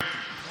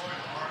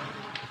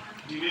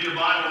If you need a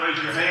Bible,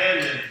 raise your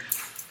hand, and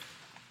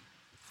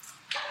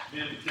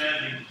Ben and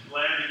Chad will be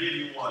glad to give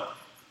you one.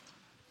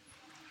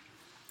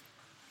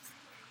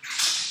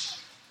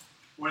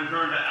 We're going to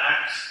turn to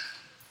Acts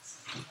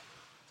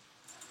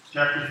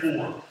chapter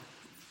 4.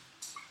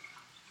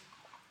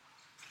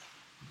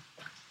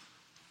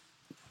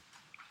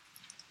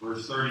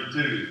 Verse 32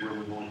 is where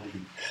we're going to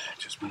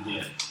just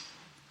begin.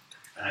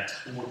 Acts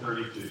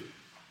 4:32.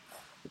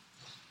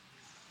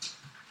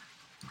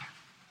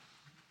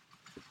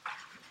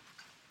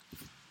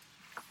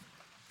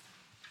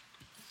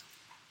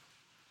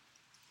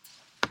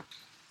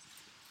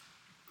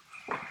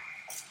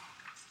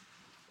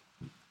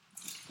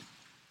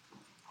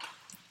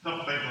 A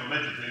couple things I'll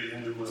mention to you,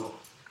 and we will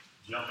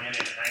jump in and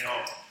hang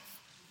on.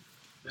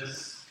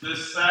 This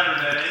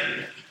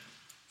Saturday,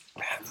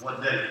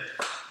 what day?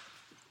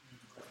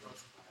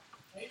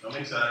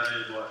 Coming Saturday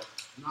is what?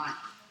 9th.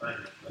 Thank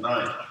you. The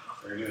 9th.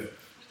 Very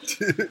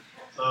good.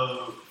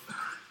 So,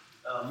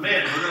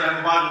 men, we're going to have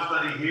a Bible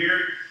study here.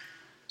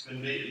 It's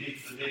been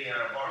meeting at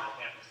our Bartlett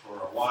campus for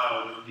a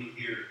while. We're going to meet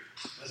here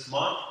this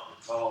month.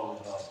 It's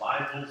called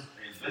Bibles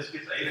and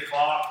Biscuits, 8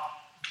 o'clock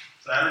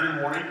Saturday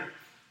morning.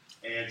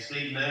 And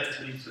Steve Nance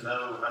needs to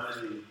know how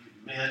many of you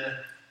men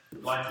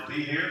would like to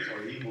be here. So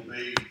he will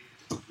be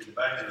either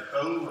back in the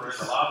cove or in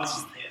the lobby.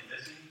 You can't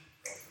miss him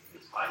because of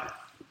his height.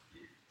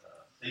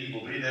 Steve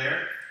will be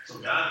there. So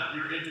guys, if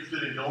you're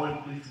interested in going,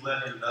 please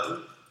let him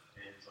know.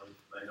 And so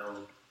they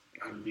know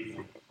how many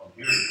people from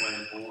here to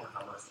plan for,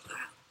 how much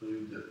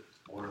food to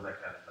order,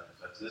 that kind of thing.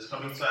 So that's this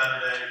coming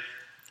Saturday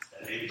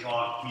at 8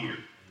 o'clock here.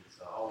 It's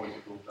always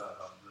a cool time.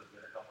 I've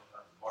been a couple of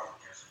times in Bartlett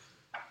campus.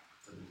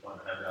 It'll be fun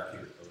to have it out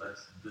here. So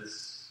that's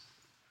this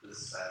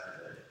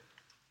Saturday.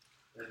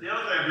 And the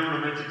other thing I do want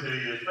to mention to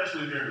you,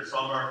 especially during the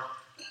summer,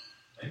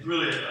 it's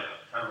really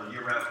kind of a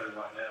year-round thing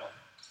right now.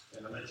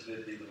 And I mentioned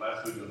it either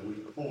last week or the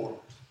week before.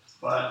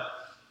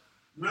 But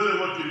really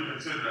want you to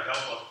consider to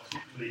help us,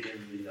 particularly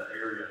in the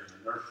area in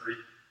the nursery,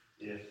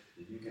 if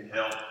you can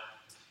help.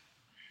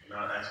 I'm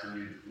not asking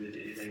you to commit to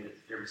anything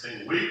every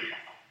single week,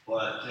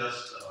 but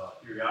just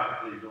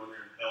periodically go in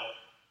there and help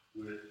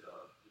with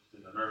just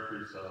in the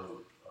nursery.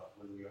 So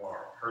when we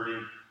are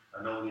hurting,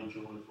 I know we need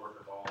children's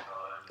work all the time,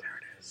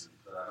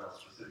 but I know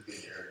specifically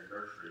in the area of the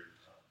nursery,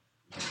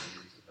 we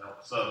need some help.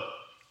 So,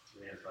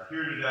 it's not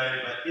here today,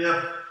 but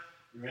if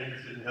you're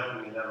interested in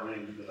helping in that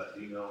arena, you can let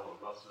me know or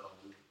Russ know, and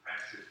we can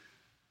pass it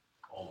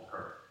on to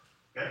her.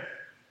 Okay?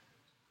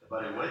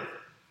 Everybody awake?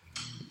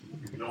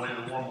 You can go in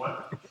the warm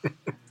weather.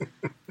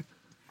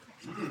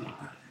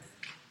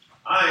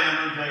 I am,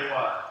 let me tell you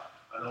why.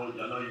 I know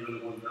you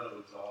really want to know,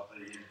 so I'll tell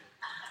you.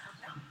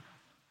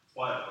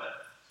 Why is that?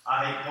 I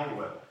hate cold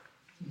weather.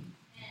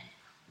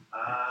 I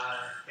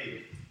hate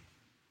it.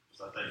 So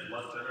I take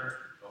blood thinner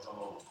because I'm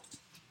old.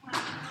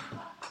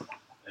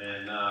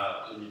 And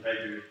when you have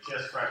your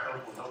chest cracked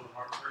open with open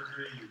heart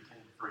surgery, you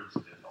tend to freeze to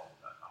death all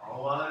the time. I don't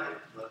know why that is,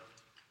 but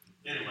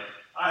anyway,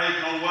 I hate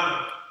cold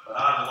weather, but I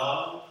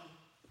love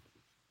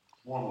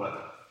warm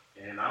weather.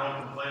 And I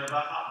don't complain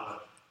about hot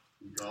weather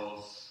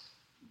because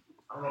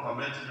I don't know if I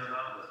mentioned it or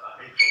not, but I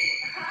hate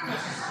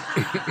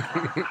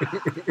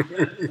cold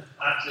weather.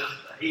 I just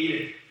hate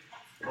it.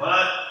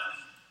 But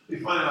it'd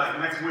be funny, like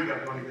next week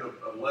I'm going to get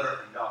a letter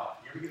from God.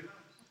 You ever get that?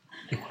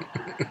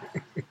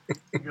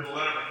 You get a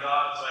letter from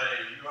God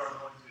saying, you are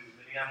going to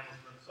Minneapolis,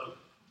 Minnesota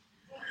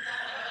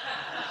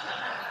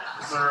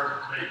to serve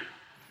me.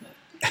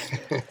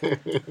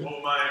 What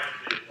would my answer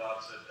be if God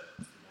said that?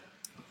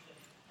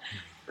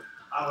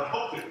 I would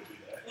hope it would be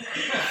that.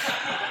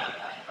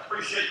 I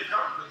appreciate your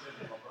confidence in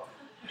me, my brother.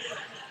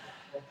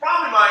 Well,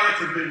 probably my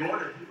answer would be,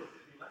 Lord, if you look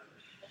at me later.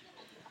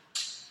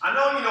 I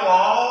know you know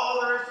all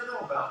there is to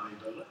know about me,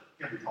 brother.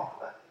 Can we talk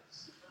about this?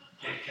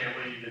 Can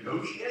we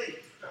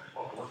negotiate?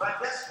 What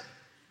about destiny?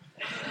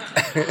 I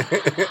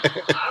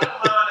don't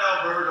mind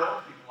Alberto,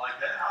 people like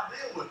that. I'll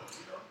deal with them.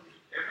 You know,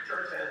 every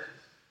church has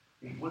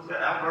people with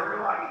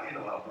Alberto. I can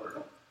handle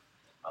Alberto.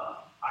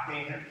 I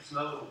can't handle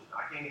snow.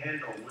 I can't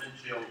handle wind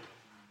chill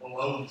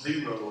below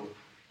zero.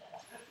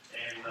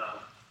 And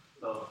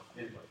so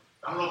anyway,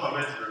 I don't know if I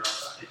mentioned it or not.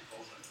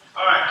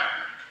 All right,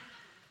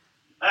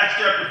 Acts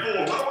chapter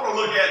 4. What I want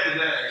to look at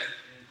today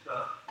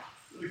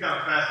is really kind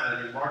of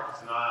fascinating.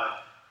 Marcus and I,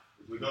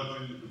 as we go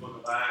through the book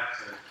of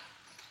Acts and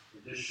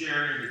we're just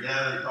sharing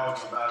together,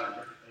 talking about it, and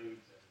different things.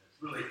 And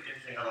it's really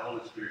interesting how the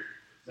Holy Spirit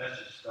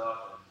messages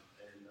stuff.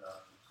 And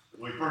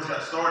when we first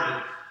got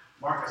started,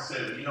 Marcus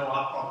said, you know,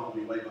 I'm probably going to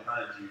be way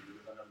behind you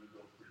because I know you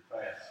go pretty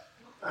fast.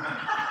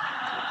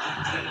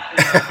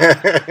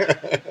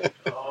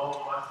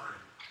 Oh, my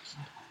friend.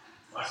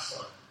 My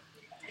son.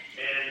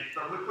 And so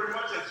we pretty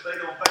much have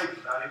stayed on pace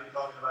without even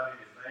talking about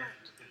any advance.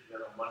 We just get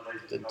together on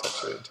Mondays and talk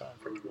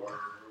about where we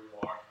are.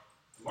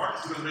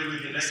 Marcus is going to be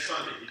with you next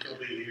Sunday. He's going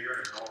to be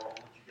here, and I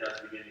want you guys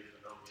to begin to get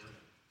to know him.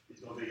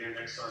 He's going to be here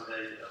next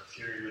Sunday,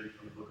 sharing with you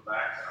from the book of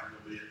Acts. I'm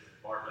going to be at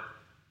Bartlett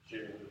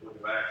sharing with the book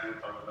of Acts.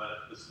 We're talking about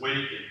it this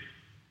week,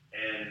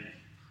 and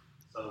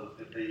so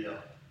it'll be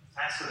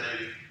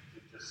fascinating to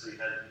just see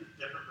how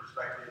different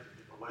perspectives and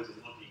different ways of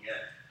looking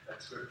at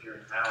at Scripture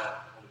and how the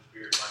Holy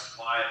Spirit might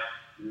apply it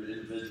to your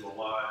individual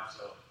lives.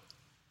 So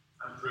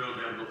I'm thrilled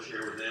to be able to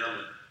share with them.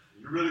 And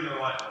you're really going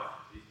to like Ron.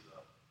 He's a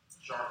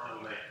sharp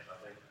young man. I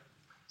think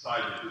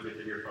excited to get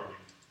to hear from him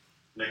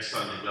next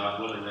Sunday,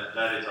 God willing.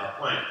 That is our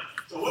plan.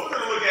 So what we're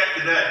going to look at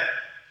today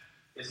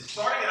is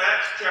starting in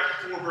Acts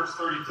chapter 4, verse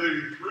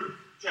 32 through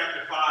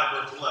chapter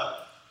 5, verse 11.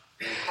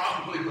 And we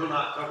probably will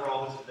not cover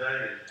all this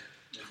today,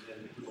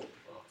 and we'll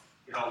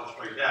get all this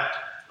straightened out.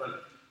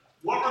 But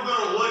what we're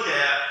going to look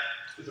at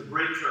is a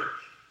great church.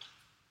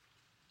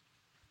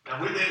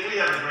 Now, we think we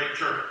have a great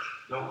church,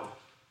 don't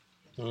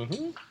we?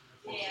 Mm-hmm.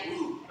 Yeah.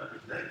 Ooh, that's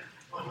a name.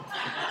 Oh,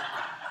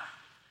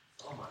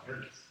 my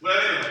goodness. Well,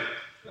 anyway,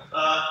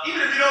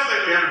 even if you don't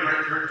think we have a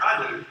great church, I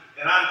do.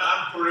 And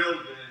I'm thrilled,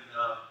 and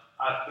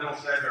I've been on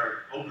staff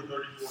here over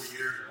 34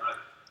 years, and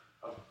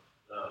I've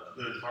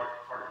been part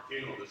of a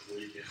funeral this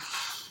week, and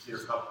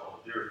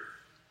dear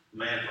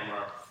man from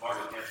our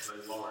Margaret campus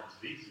named Lawrence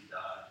Vesey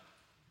died.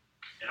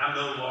 And I've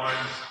known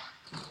Lawrence,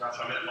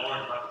 I met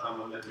Lawrence about the time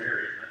I met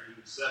Mary in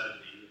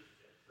 1970 at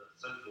the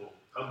Central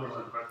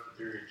Cumberland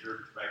Presbyterian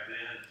Church back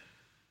then.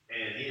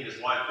 And he and his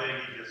wife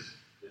Peggy, just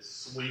this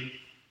sweet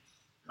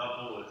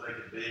couple as they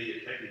could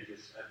be. Peggy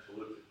just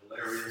absolutely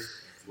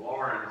hilarious. And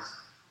Lawrence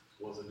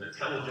was an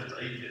intelligence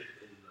agent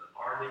in the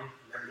Army.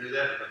 Never knew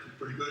that, but he was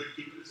pretty good at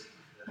keeping it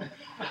secret.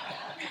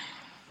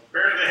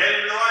 Apparently they had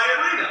him in the right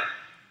arena.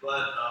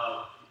 But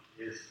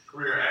his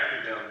career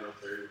after down in the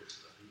military was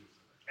he was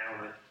an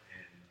accountant.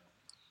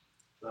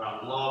 But I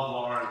love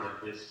Lawrence and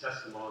his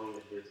testimony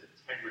and his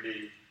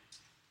integrity.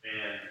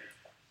 And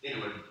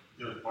anyway,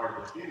 doing part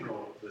of the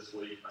funeral this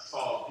week, I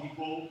saw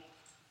people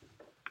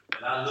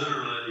that I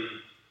literally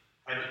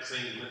haven't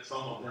seen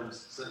some of them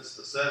since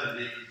the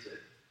 70s at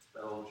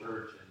that old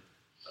church and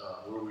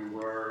where we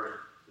were. And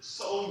there's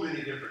so many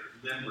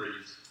different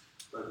memories.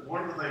 But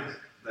one of the things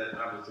that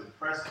I was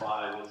impressed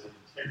by was the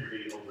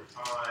integrity over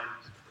time.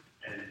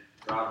 And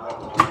God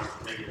brought Lawrence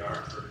to take it to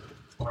our church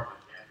department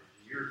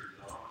campus years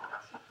ago.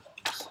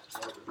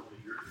 More than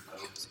 20 years ago,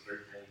 it's a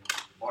great name,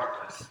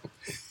 Bartlett.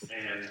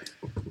 And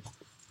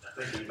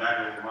thinking back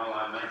over my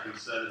life,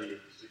 1970, as a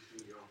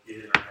 16-year-old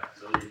kid, I got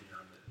saved, and I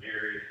met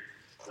Mary,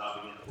 God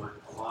began to work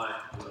in my life,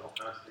 doing all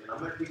kinds of things. I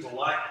met people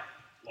like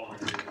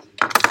Lawrence Vesey,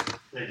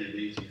 Peggy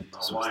Vesey, and my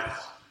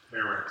wife's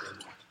parents, and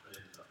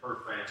her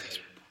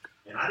family.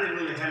 And I didn't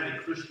really have any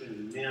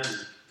Christian men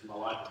in my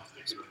life, in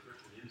particular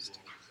Christian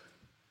influence.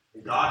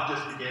 And God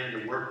just began to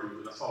work with me.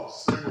 I saw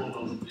several of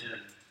those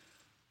men.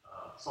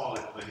 Saw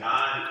the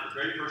guy, the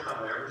very first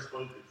time I ever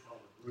spoke in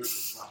front of a group,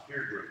 my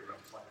peer group, when I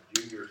was like a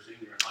junior or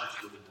senior in high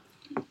school.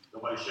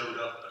 Nobody showed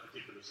up a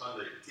particular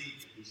Sunday to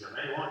teach. And he said,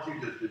 "Man, why don't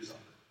you just do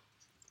something?"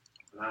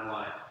 And I'm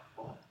like,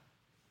 "What?"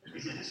 He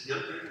said, "Just get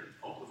up there and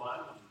open the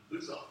Bible and do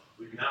something."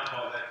 We can now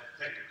call that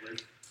technically,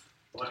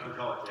 what do we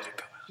call it,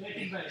 Jack? Shake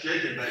and bake.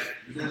 Shake and bake.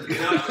 You just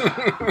get up there.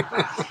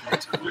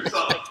 Do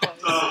something.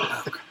 So I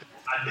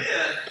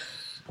did,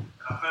 and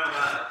I found I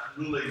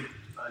really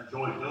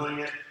enjoyed doing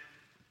it.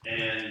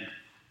 And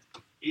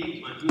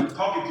even when you were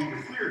talking to your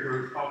peer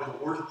group, probably the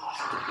worst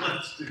possible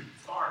place to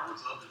start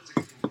was up to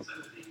 16 and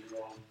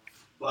 17-year-old.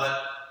 But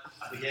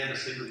I began to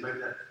see that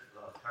maybe that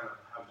kind of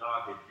how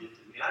God had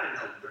gifted me. I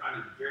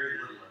knew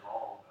very little at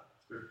all about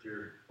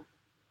Scripture.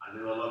 I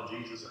knew I loved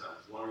Jesus, and I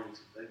was learning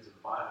some things in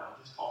the Bible. I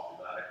just talked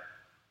about it.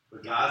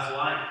 But guys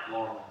like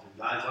Lawrence and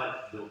guys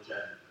like Bill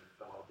Chadwick, the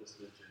fellow I just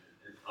mentioned,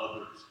 and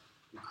others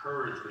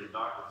encouraged me.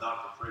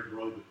 Dr. Fred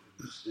Rogan,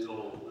 who's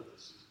still with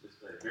us this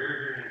day,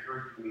 very, very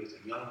encouraging me as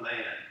a young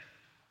man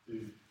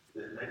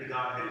that maybe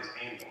God had his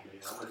hand on me.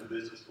 I went to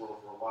business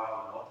school for a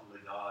while, and ultimately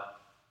God,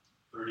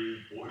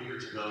 34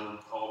 years ago,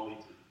 called me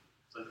to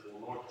Central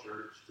North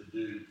Church to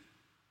do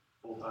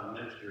full-time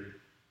ministry.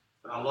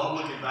 And I love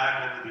looking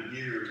back over the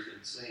years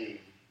and seeing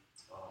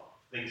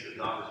things that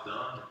God has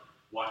done,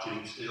 watching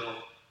him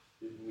still.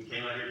 When we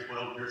came out here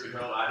 12 years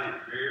ago, I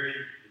did very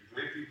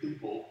few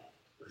people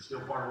that are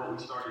still part of what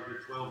we started here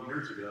 12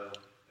 years ago.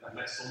 And I've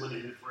met so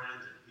many new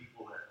friends and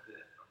people that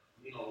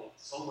mean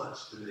so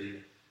much to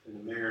me and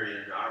to Mary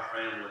and to our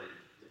family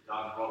that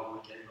God brought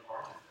when we came to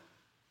Arlington.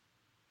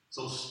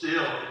 So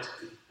still,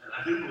 and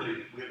I do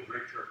believe we have a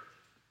great church.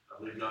 I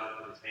believe God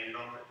put his hand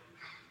on it,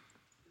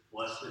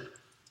 blessed it,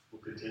 will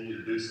continue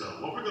to do so.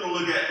 What we're going to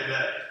look at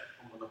today,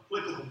 from an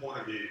applicable point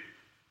of view,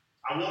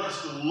 I want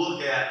us to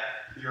look at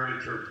the early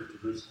church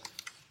of Jerusalem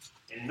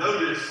and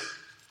notice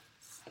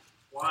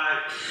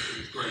why it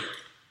was great.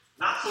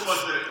 Not so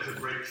much that it was a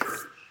great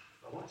church.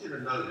 I want you to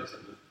notice,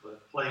 and the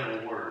play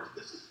on words,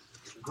 this is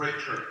a great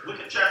church. Look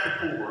at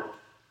chapter 4,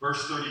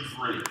 verse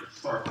 33. Let's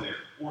start there,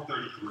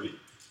 4:33.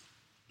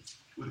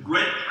 With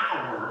great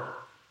power,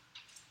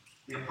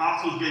 the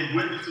apostles gave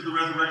witness to the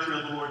resurrection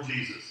of the Lord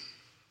Jesus,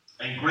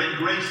 and great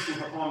grace was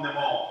upon them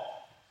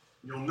all.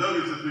 You'll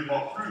notice as we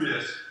walk through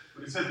this,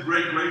 when it says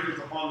great grace was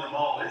upon them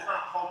all, it's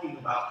not talking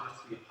about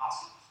just the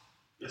apostles.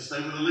 Yes,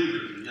 they were the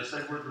leaders, and yes,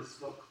 they were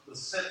the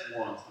sent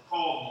ones, the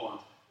called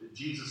ones, that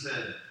Jesus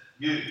said,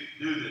 you,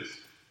 do this.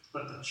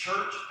 But the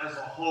church as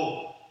a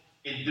whole,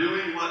 in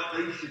doing what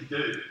they should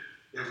do,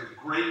 there was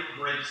great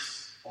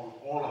grace on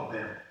all of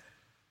them.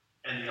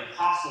 And the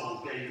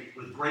apostles gave,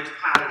 with great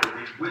power,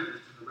 gave witness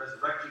to the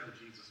resurrection of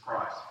Jesus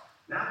Christ.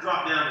 Now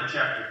drop down to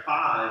chapter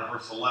 5,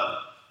 verse 11.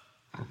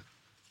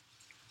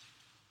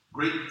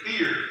 Great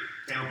fear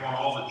came upon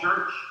all the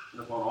church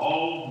and upon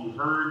all who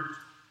heard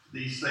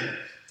these things.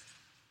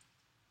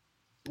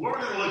 What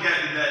we're going to look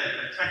at today,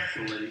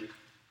 contextually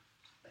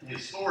and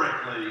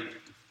historically,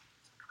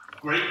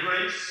 great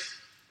grace,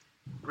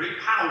 great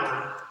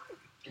power,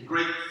 and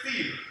great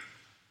fear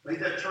made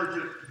that church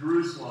at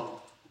Jerusalem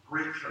a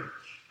great church.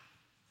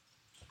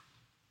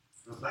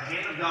 Because the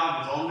hand of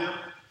God was on them,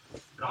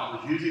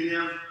 God was using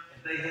them,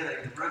 and they had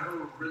a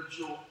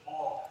reverential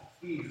awe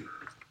and fear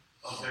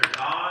of their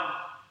God,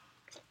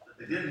 that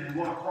they didn't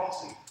want to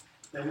cross him,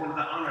 they wanted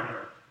to honor him,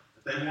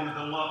 that they wanted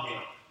to love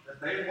him, that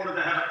they wanted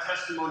to have a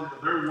testimony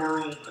to their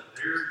world that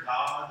their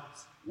God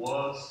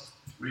was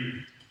real.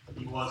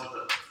 He was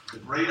the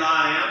great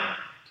I am.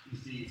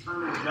 He's the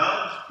eternal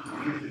judge.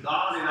 He's the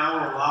God in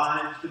our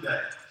lives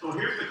today. So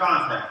here's the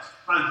context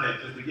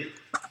as we get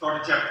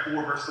started chapter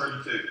 4, verse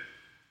 32.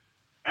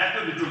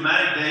 After the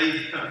dramatic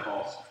days of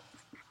Pentecost,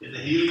 in the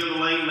healing of the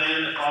lame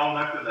man that followed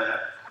after that,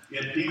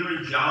 you had Peter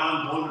and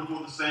John going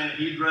before the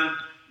Sanhedrin.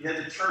 You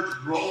had the church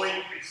growing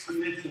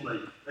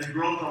exponentially. They've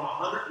grown from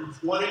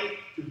 120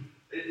 to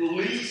at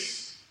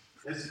least,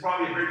 this is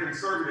probably a very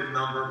conservative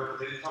number because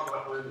they didn't talk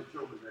about women and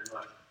children very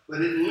much,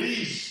 but at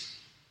least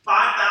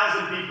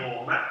 5,000 people,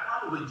 and that's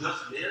probably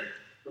just men,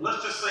 but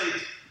let's just say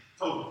it's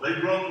total. They've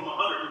grown from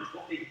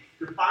 120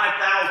 to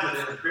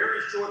 5,000 in a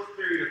very short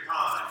period of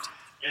time,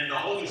 and the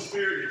Holy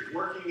Spirit is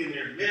working in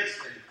their midst,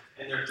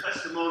 and their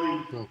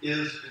testimony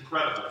is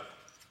incredible.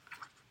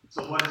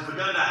 So what has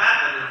begun to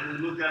happen,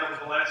 as we looked at over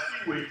the last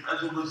few weeks,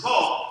 as a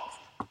result,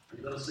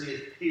 you're going to see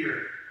it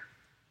here.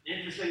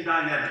 Interesting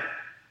dynamic.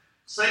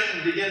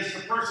 Satan begins to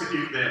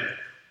persecute them.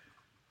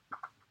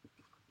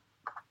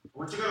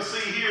 What you're going to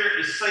see here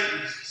is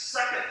Satan's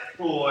second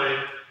ploy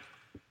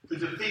to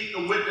defeat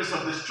the witness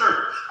of this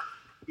church.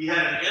 He had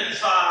an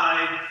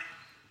inside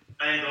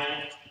angle,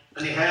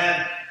 and he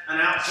had an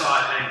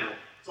outside angle.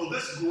 So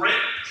this great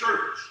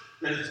church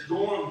that is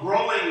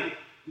growing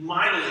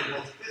mightily,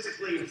 both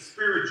physically and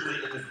spiritually,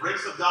 in the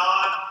grace of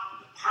God,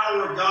 the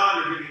power of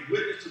God, and giving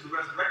witness to the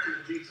resurrection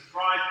of Jesus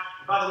Christ.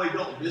 And by the way,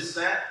 don't miss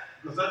that,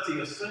 because that's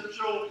the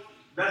essential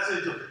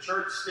message of the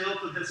church still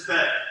to this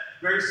day.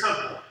 Very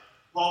simple.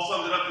 Paul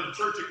summed it up to the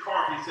church at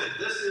Corinth. He said,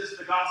 this is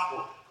the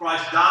gospel.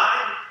 Christ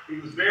died, he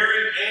was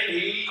buried, and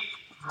he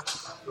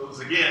rose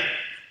again.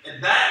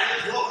 And that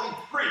is what we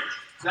preach.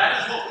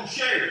 That is what we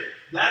share.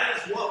 That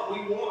is what we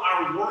want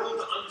our world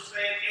to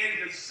understand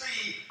and to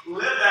see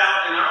lived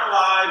out in our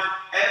lives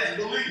as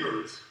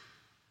believers.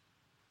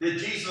 That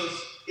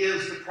Jesus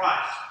is the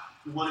Christ,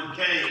 the one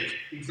who came.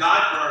 He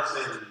died for our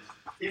sins.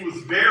 He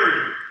was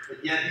buried,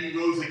 but yet he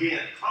rose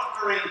again,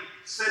 conquering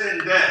sin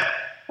and death,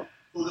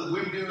 so that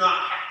we do not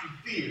have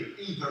to fear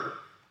either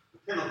the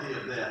penalty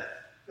of death,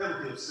 the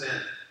penalty of sin,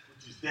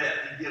 which is death.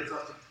 He gives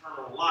us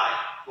eternal life,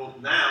 both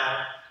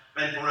now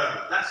and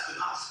forever. That's the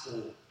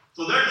gospel.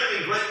 So they're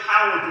giving great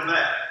power to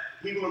that.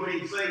 People are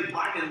being saved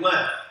right and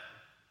left,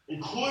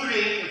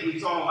 including, as we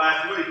saw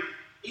last week,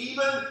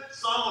 even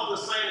some of the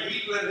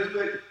Sanhedrin who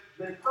had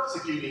been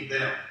persecuting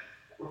them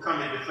were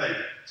coming to faith.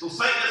 So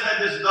Satan has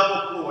had this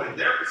double ploy.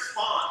 Their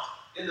response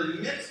in the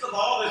midst of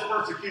all this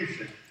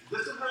persecution,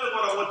 this is really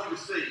what I want you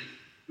to see.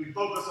 We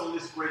focus on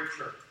this great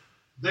church.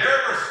 Their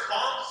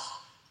response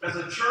as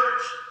a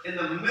church in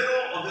the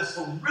middle of this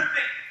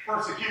horrific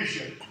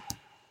persecution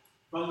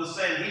from the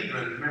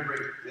Sanhedrin,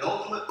 remember, the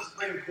ultimate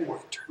Supreme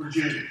Court for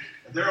Jews.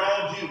 And they're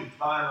all Jews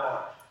by and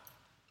large.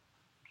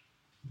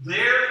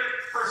 Their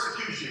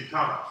persecution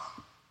comes.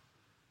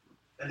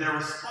 And their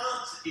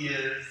response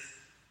is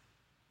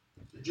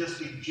to just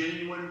be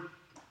genuine,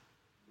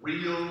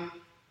 real,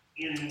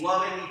 in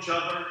loving each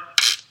other,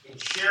 in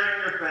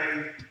sharing their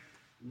faith,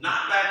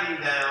 not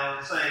backing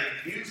down, saying,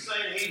 you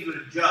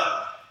Sanhedrin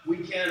judge, we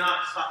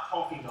cannot stop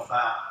talking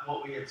about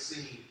what we have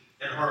seen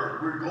and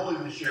heard. We're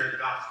going to share the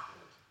gospel.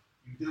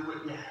 You do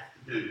what you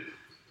have to do.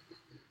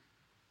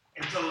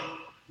 And so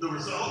the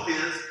result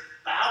is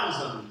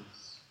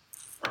thousands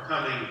are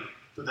coming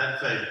to that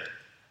faith.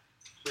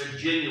 They're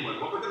genuine.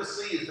 What we're going to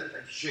see is that they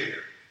share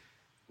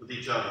with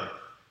each other.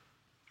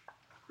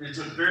 It's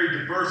a very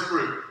diverse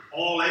group,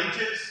 all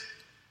ages,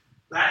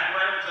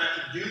 backgrounds.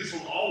 Actually, Jews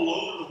from all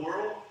over the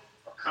world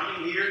are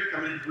coming to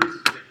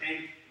Jerusalem. They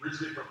came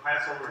originally for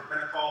Passover and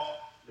Pentecost.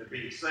 They're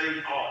being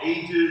saved, all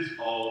ages,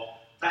 all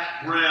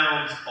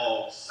backgrounds,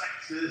 all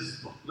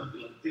sexes,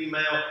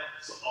 female,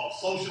 all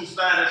social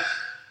status,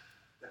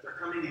 that they're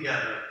coming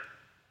together.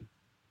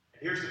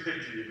 And here's the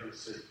picture you're going to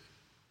see,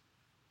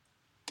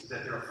 is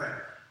that they're a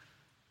family.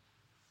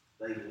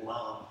 They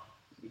love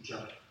each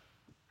other.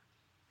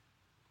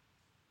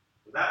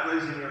 Without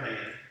raising your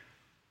hand,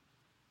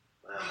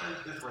 well,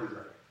 just raise your hand.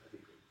 That'd be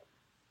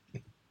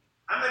good.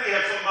 How many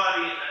have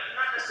somebody,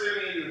 not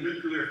necessarily in your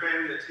nuclear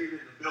family that's here in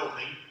the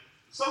building,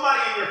 somebody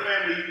in your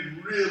family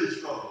you really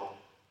struggle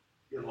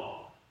to get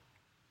along?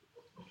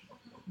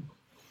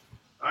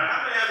 All right,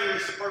 how many have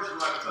is the person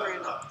right beside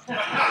you.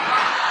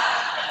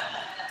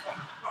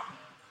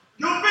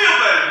 You'll feel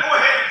better. Go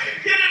ahead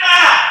and get it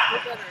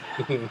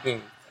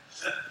out.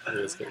 It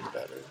is getting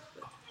better.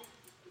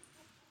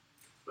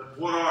 But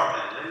what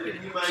are they?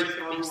 You may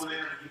struggle with them.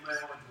 You may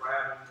want to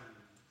grab them and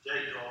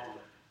shake on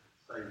them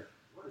and say,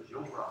 what is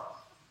your problem?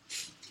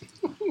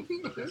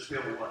 But they're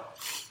still what?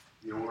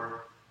 Your family.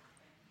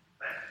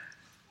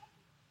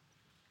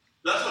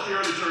 That's what the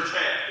early church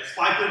had.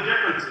 Despite their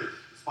differences,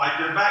 despite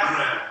their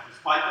background,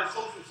 despite their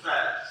social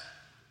status,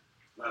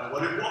 no matter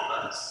what it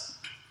was,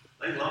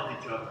 they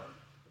loved each other.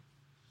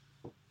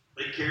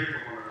 They cared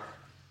for one another.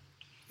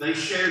 They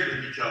shared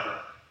with each other.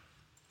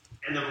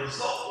 And the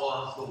result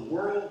was the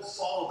world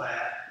saw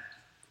that,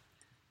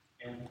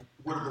 and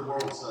what did the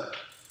world say?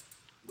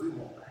 We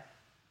want that.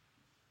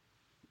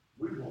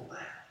 We want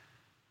that.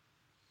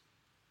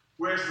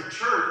 Whereas the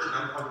church, and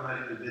I'm talking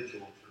about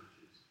individual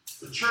churches,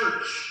 the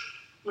church,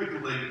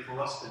 particularly for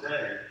us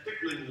today,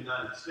 particularly in the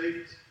United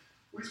States,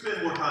 we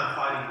spend more time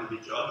fighting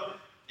with each other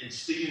and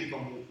stealing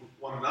from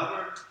one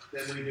another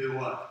than we do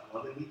what?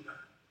 Loving each other.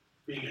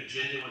 Being a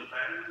genuine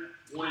family,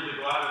 wanting to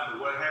go out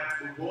into what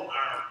happens. We want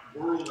our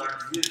world, our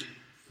community,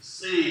 to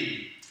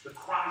see the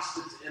Christ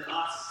that's in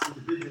us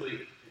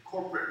individually and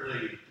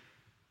corporately.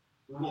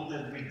 We want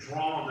them to be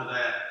drawn to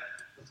that.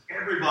 Because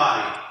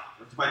everybody,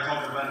 somebody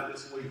talking about it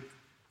this week,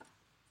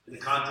 in the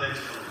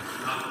context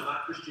of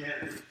not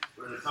Christianity,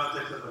 but in the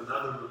context of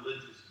another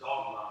religious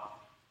dogma,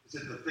 it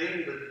said the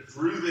thing that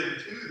drew them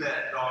to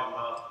that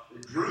dogma,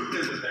 that drew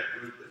them to that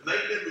group, that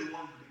made them the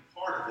one to be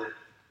part of it,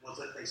 was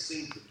that they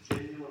seemed to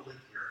genuinely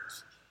care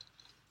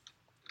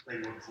about each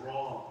other. They were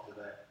drawn to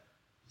that.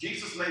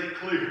 Jesus made it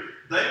clear.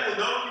 They will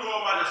know you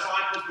are my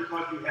disciples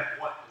because you have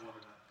what to one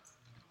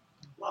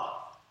another?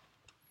 Love.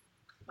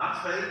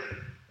 Not faith.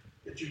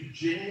 That you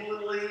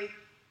genuinely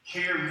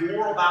care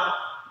more about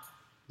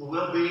the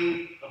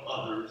well-being of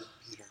others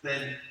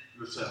than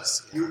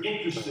yourself. You're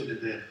interested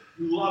in them.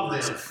 You love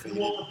them.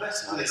 You want the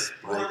best for them.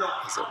 You want to know,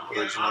 how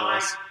can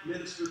I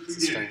minister to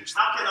you?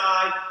 How can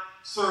I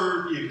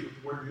serve you?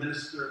 The word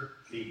minister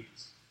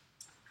means.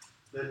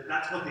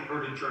 That's what the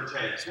early church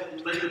had. It's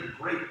what made them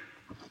great.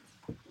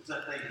 Was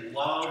that they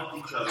loved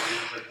each other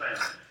as a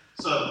family.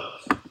 So,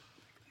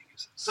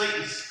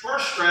 Satan's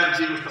first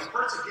strategy was to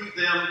persecute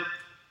them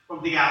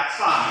from the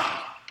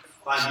outside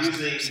by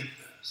using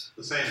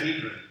the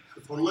Sanhedrin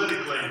to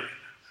politically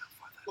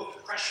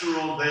put pressure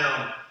on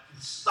them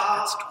to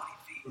stop.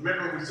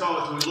 Remember, we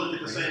saw as we looked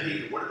at the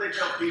Sanhedrin. What did they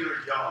tell Peter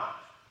and John?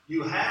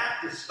 You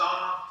have to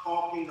stop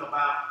talking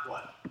about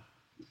what?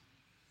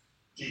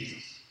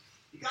 Jesus.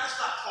 You got to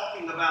stop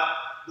talking about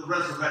the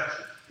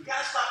resurrection. You got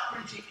to stop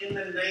preaching in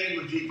the name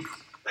of Jesus.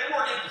 They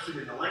weren't interested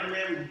in the lame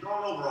man. We've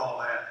gone over all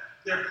that.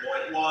 Their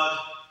point was,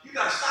 you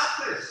got to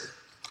stop this.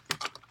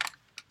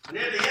 And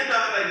at the end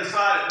of it, they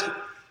decided,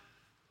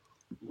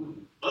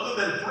 other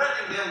than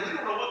threatening them, we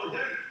don't know what to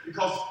do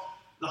because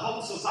the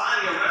whole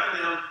society around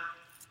them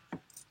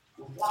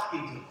was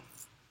flocking to them.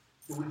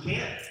 So we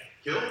can't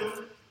kill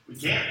them. We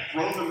can't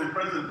throw them in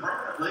prison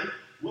permanently.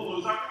 We'll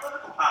lose our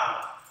political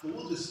power. So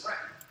we'll just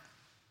threaten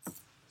them.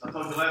 So I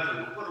told you last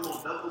week, we'll put them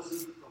on double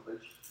secret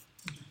probation.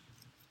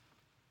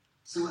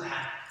 See what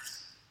happens.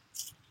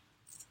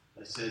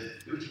 They said,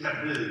 do what you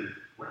got to do.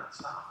 We're not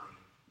stopping.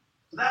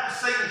 So that was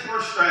Satan's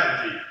first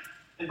strategy.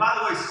 And by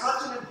the way,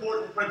 such an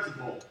important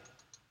principle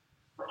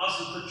for us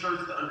as the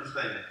church to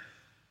understand.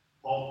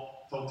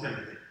 Paul told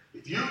Timothy,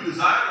 if you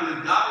desire to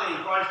live godly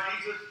in Christ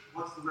Jesus,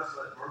 what's the rest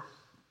of that verse?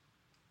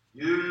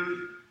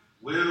 You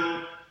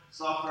will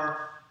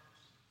suffer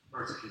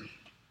persecution.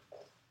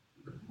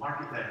 You can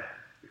mark it down.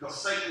 Because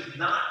Satan is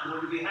not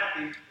going to be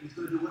happy, and he's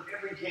going to do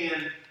whatever he can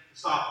to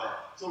stop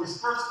that. So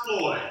his first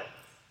ploy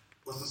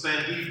was the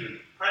Sanhedrin.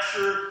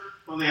 Pressure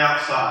from the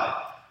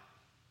outside.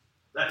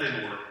 That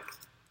didn't work.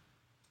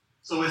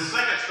 So his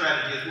second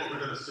strategy is what we're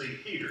going to see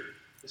here.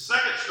 His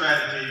second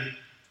strategy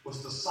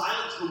was to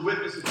silence the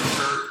witness of the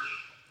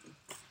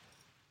church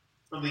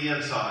from the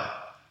inside.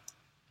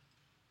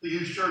 To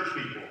use church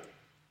people.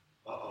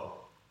 Uh-oh.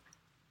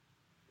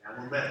 Now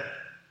we're better.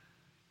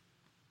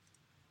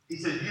 He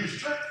said, use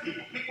church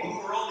people, people who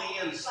are on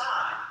the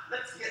inside.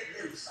 Let's get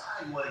them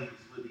sideways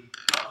with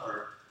each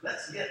other.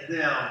 Let's get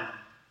them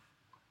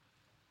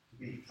to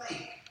be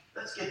fake.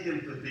 Let's get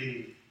them to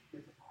be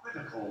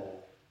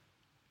hypocritical.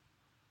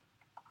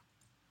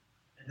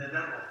 And then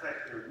that will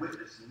affect their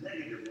witness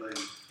negatively,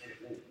 and it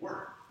won't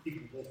work.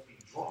 People won't be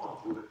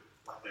drawn to it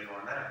like they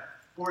are now.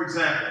 For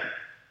example,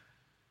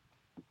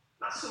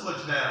 not so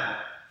much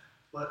now,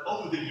 but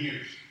over the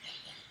years,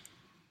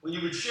 when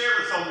you would share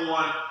with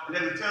someone and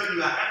they would tell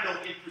you, I have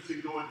no interest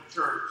in going to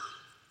church,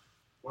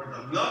 or the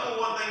number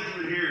one thing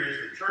you would hear is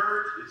the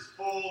church is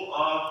full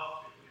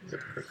of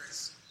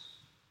hypocrites.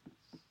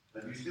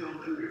 And you still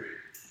do hear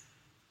it.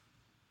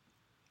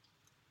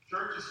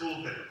 Church is full of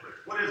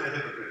hypocrites. What is a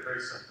hypocrite?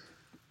 Very simple.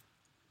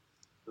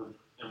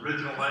 The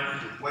original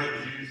language, the way it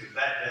was used at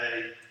that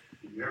day,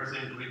 if you ever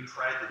seen Greek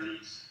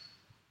tragedies,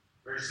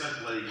 very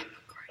simply,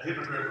 a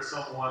hypocrite was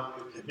someone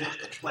who could commit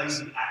a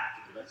plain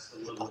act That's the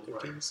little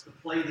Pocket phrase. kings? To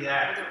play the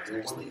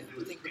actor. What you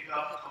do is pick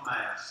up a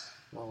mask.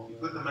 Oh, You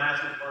put the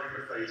mask in front of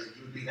your face, and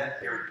you would be that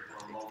character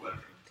for a moment.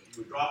 You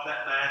would drop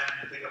that mask,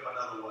 and you pick up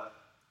another what?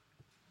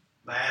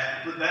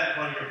 Mask. You put that in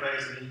front of your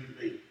face, and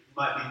then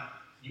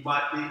you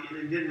might be,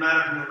 it didn't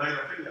matter if you were male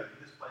or female.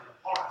 You just played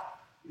a part.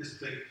 You just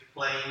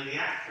playing the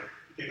actor.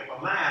 You pick up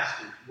a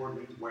mask, and you're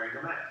wearing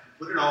a mask.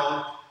 You put it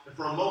on, and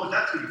for a moment,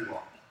 that's who you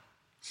are.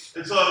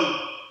 And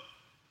so,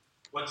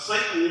 what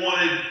Satan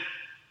wanted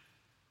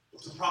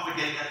was to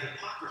propagate that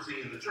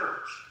hypocrisy in the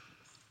church.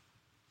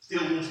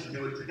 Still wants to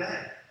do it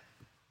today.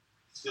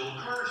 Still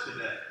occurs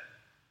today.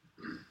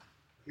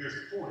 Here's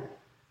the point.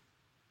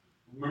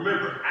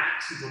 Remember,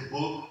 Acts is a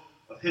book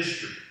of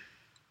history.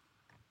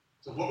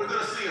 So what we're going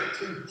to see are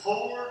two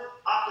polar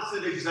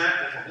opposite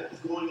examples of what was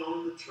going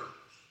on in the church.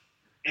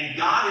 And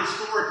God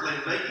historically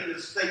making a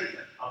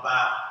statement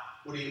about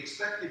what he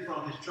expected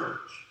from his church,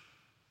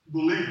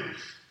 believers,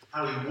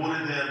 how he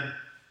wanted them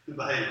to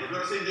behave. We're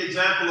going to see the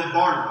example of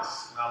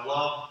Barnabas, and I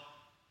love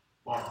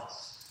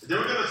Barnabas. And then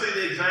we're going to see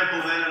the example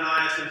of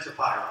Ananias and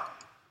Sapphira,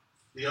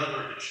 the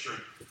other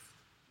extreme.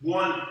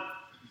 One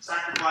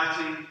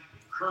sacrificing,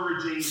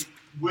 encouraging,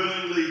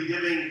 willingly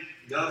giving,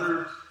 the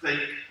other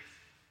fake,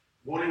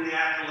 wanting the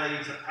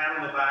accolades, a pat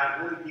on the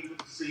back, wanting people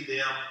to see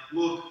them.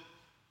 Look,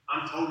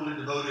 I'm totally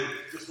devoted,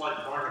 just like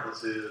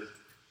Barnabas is,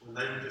 when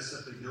they were just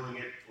simply doing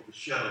it for the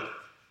show.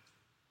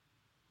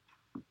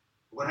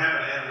 What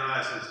happened to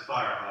Ananias and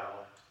Sapphira, by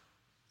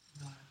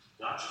the way?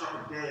 God struck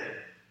him dead.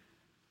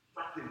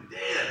 Struck him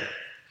dead.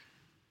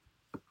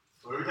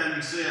 So every time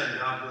you sin,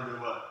 God's going to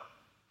do what?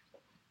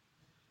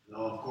 No,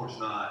 of course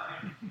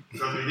not.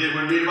 Because if he did,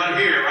 wouldn't be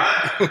anybody here,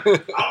 right? I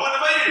wouldn't have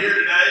made it here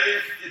today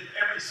if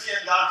every sin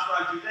God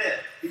strikes you dead.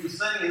 He was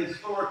saying a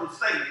historical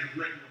statement. He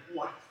was making a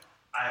point.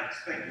 I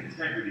expect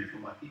integrity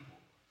from my people.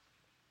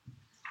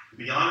 To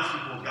be honest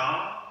before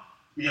God,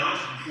 be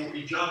honest before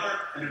each other,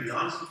 and to be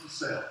honest with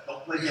yourself.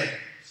 Don't play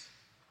games.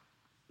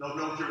 Don't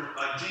know what you're,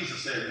 like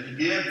Jesus said, when you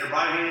give, your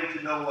right hand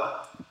should know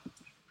what?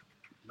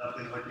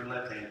 Nothing like your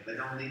left hand. They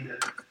don't need to,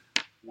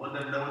 one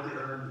doesn't know what they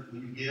earn.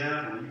 When you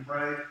give, when you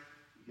pray,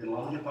 you get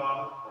along with your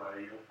Father,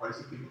 pray. You don't pray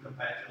so people can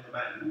pat you on the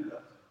back. Ooh, that's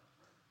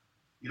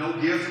nice. You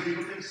don't give so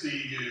people can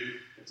see you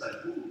and say,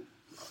 ooh,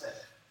 what's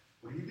that?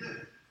 What do you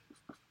do?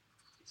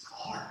 It's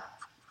hard.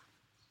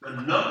 The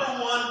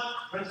number one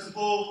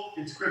principle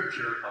in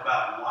Scripture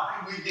about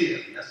why we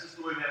give, and that's the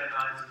story of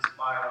Ananias and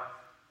Sapphira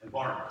and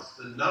Barnabas.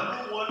 The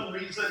number one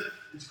reason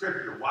in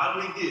Scripture why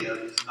we give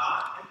is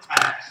not a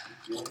tax.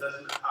 The Old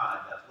Testament tithe,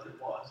 that's what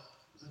it was.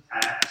 It was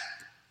a tax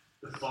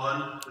to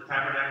fund the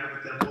tabernacle,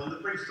 the temple, and the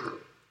priesthood.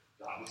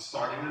 God was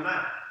starting them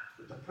out.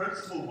 But the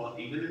principle was,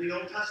 even in the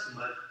Old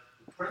Testament,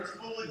 the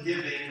principle of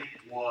giving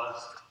was,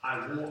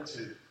 I want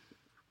to.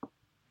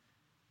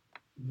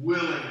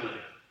 Willingly.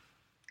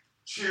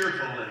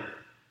 Cheerfully,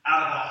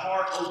 out of a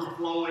heart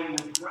overflowing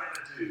with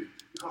gratitude,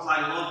 because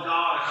I love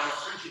God and I'm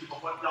appreciative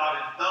of what God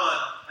has done,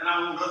 and I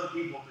want other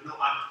people to know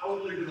I'm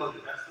totally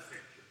devoted. That's the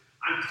picture.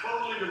 I'm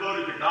totally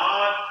devoted to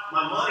God.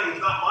 My money is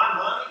not my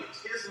money,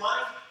 it's His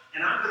money,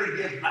 and I'm going to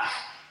give back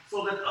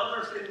so that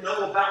others can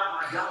know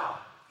about my God.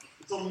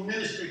 So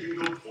ministry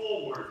can go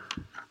forward.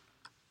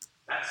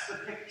 That's the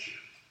picture.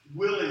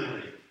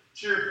 Willingly,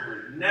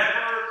 cheerfully,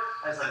 never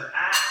as an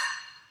act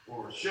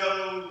or a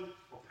show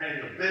or paying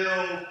a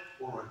bill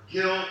or a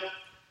guilt,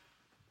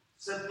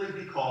 simply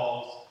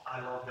because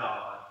I love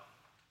God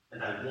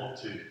and I want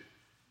to.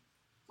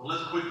 So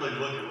let's quickly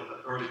look at what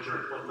the early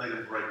church, what made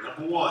them great.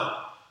 Number one,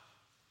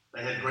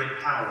 they had great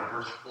power,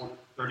 verse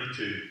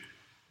 32.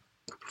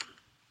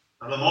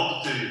 And the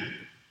multitude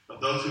of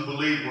those who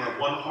believed were of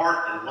one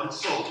heart and one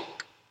soul.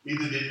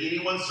 Neither did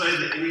anyone say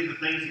that any of the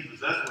things he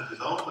possessed was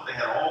his own, but they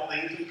had all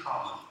things in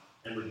common.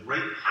 And with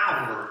great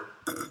power,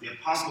 the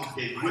apostles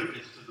gave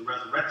witness to the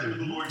resurrection of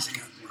the Lord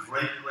Jesus, and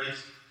great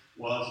grace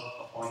was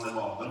upon them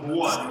all. Number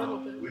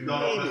one, we've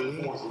gone over this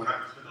before, so we're not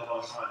going to spend a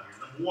lot of time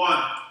here. Number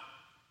one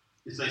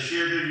is they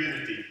shared their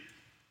unity.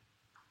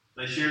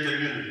 They shared their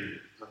unity.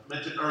 As I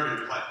mentioned earlier,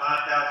 there's like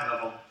 5,000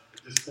 of them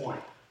at this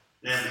point.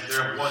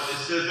 They're one. It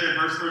says there in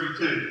verse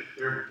 32,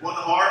 they're one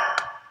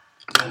heart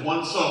and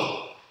one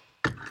soul.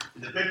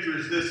 And the picture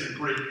is this in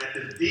Greek. At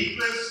the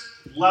deepest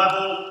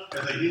level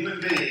as a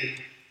human being,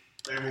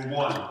 they were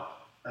one.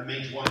 That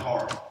means one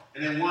heart.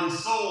 And then one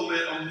soul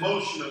meant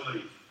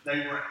emotionally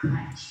they were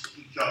attached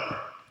to each other.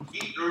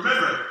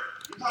 Remember,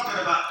 you're talking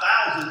about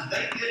thousands.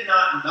 They did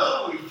not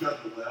know each other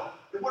well.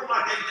 It wasn't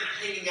like they'd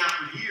been hanging out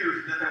for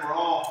years and that they were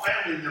all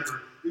family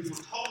members. These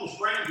were total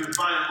strangers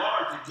by and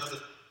large to each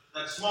other.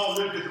 That small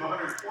nucleus of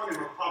 120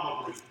 were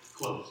probably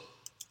close.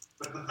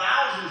 But the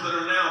thousands that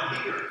are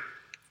now here,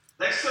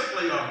 they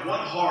simply are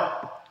one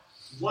heart,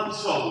 one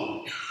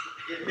soul.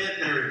 It meant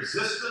their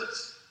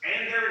existence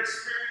and their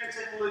experience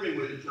in living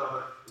with each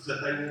other was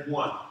that they were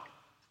one.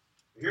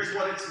 Here's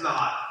what it's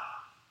not,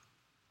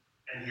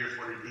 and here's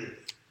what it is.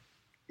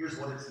 Here's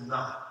what it's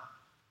not.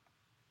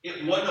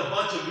 It wasn't a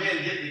bunch of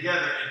men getting together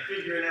and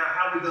figuring out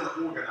how we're going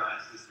to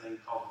organize this thing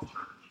called the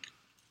church.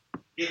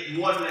 It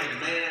wasn't a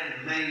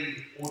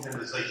man-made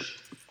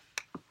organization.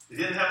 They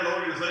didn't have an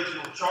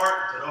organizational chart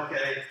and said,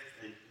 okay,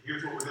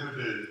 here's what we're going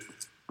to do.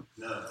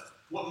 No.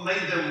 What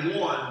made them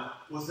one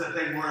was that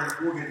they were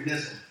an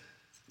organism,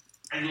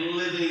 a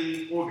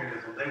living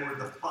organism. They were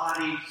the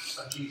body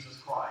of Jesus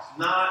Christ,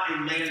 not a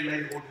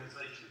man-made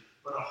organization,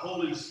 but a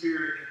Holy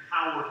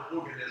Spirit-empowered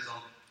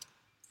organism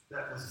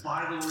that was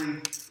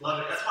vitally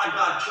loving. That's why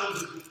God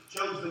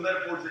chose the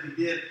metaphors that he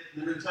did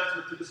in the New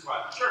Testament to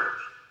describe the church.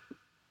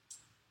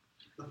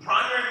 The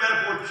primary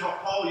metaphor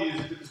Paul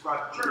uses to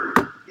describe the church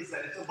is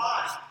that it's a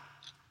body,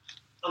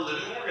 a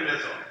living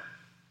organism.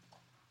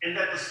 And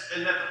that the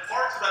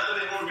parts of that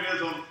living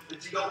organism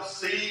that you don't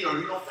see or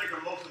you don't think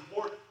are most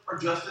important are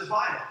just as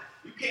vital.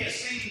 You can't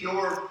see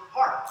your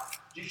heart.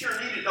 You sure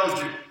need it, don't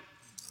you?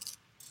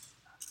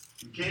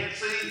 You can't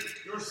see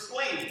your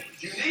spleen.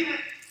 You need it.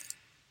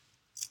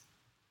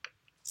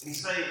 And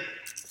he's saying,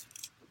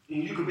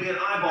 you could be an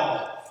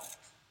eyeball.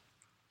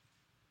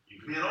 You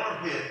could be an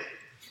armpit.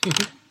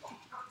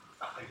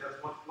 I think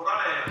that's what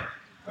I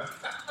am.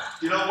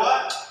 You know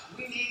what?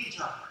 We need each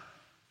other.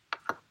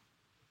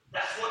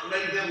 That's what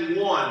made them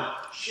one.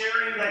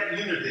 Sharing that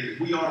unity.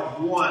 We are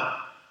one.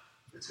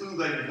 It's who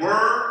they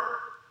were.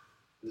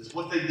 It's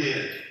what they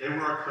did. They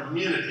were a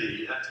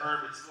community. That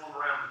term is thrown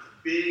around. It's a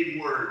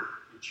big word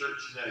in church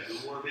today.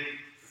 We want to be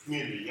a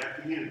community. You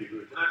have community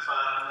groups. And that's fine.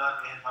 I'm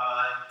not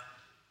anti.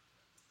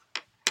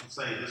 I'm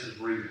saying this is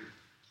real.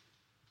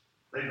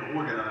 They didn't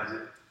organize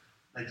it.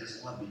 They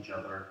just loved each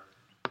other.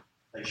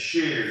 They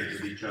shared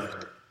with each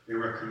other. They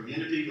were a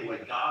community the way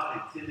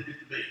God intended it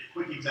to be.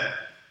 Quick example.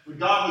 When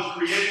God was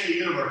creating the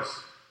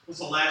universe, what's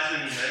the last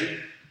thing he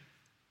made?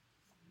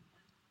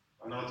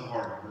 I know it's a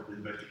hard one,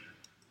 but basically,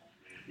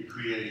 he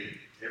created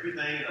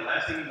everything, and the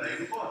last thing he made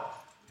was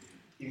what?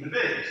 Human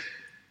beings.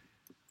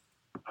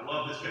 I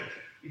love this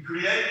picture. He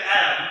created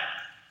Adam,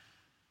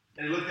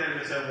 and he looked at him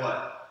and said,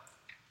 what?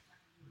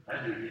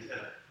 That dude needs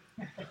help.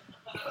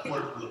 That's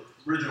what the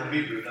original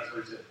Hebrew, that's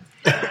what he said.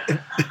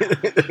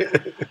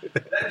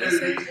 That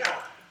dude needs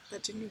help.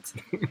 That dude needs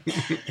help.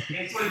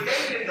 And so he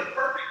gave him the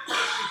perfect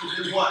person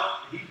to do what?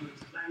 The Hebrews,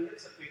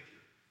 it's a picture.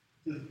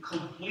 To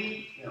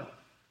complete him.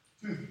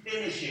 To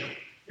finish him.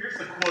 Here's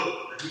the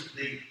quote that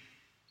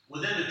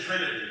within the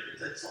Trinity.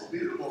 It's so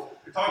beautiful.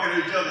 They're talking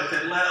to each other. They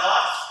said, let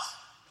us,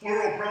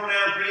 plural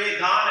pronoun, create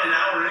God in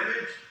our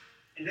image.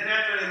 And then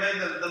after they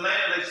made the man,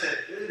 they said,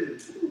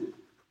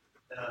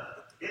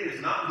 it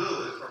is not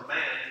good for man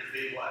to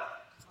be what?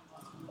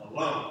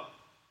 Alone.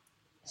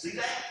 See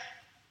that?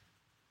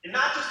 And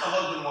not just a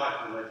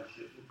husband-wife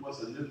relationship, which was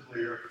the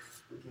nuclear,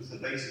 which was the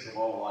basis of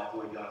all life, the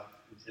way God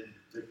intended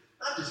it to be.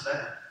 Not just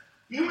that.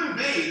 Human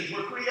beings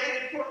were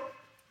created for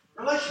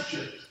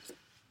relationships.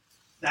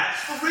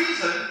 That's the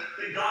reason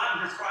that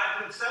God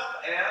described himself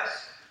as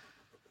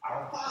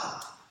our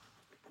Father.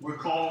 We're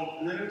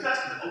called in the New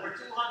Testament over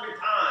 200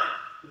 times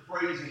the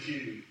phrase is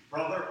used,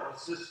 brother or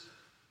sister.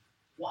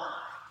 Why?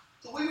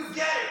 So we would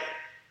get it.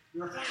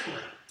 You're a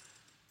family.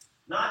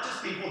 Not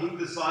just people who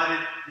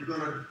decided you're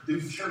going to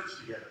do church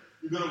together,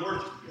 you're going to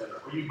worship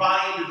together, or you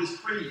buy into this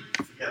creed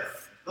together.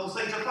 Those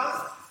things are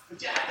fine.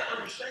 But you have to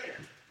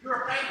understand,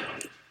 you're a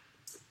family.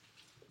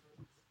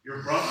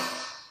 Your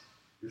brothers,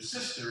 your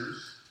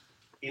sisters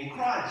in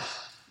Christ.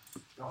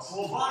 You're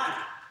also a body.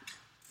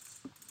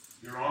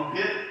 Your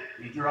armpit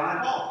needs your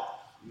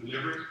eyeball.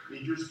 Your liver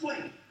needs your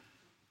spleen.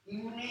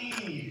 You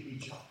need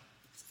each other.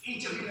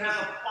 Each of you has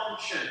a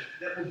function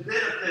that will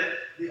benefit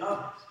the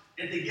others.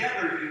 And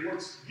together it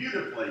works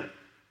beautifully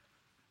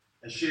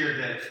and shared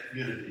that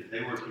unity.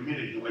 They were a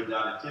community the way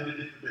God intended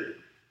it to be.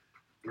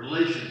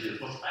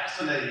 Relationships. What's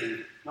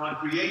fascinating, God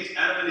creates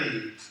Adam and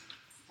Eve,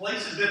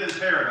 places them in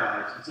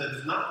paradise, and says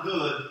it's not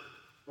good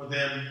for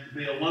them to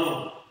be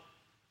alone.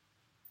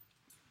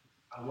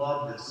 I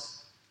love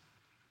this.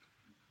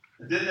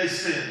 And then they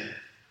sinned.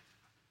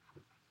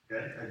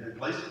 Okay? They've been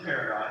placed in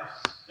paradise.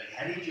 They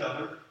had each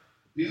other.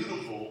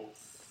 Beautiful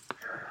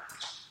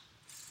paradise.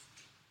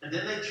 And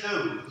then they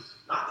chose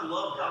not to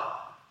love God.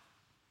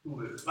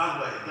 By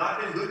the way,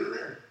 God been good to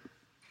them.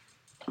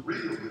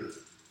 Real good.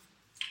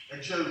 They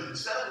chose,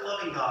 instead of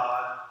loving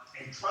God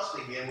and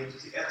trusting Him, which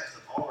is the essence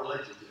of all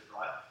relationships,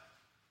 right?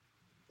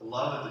 The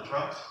love and the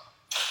trust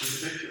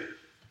is the picture.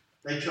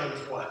 They chose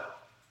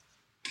what?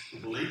 To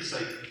believe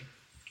Satan,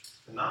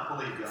 to not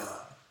believe God,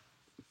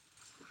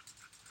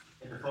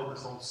 and to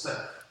focus on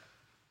self,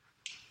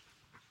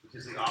 which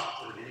is the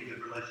opposite of any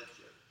good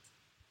relationship.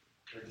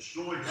 They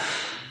destroyed that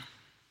one.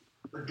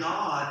 But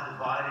God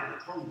provided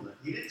atonement.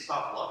 He didn't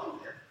stop loving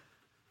them.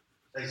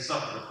 They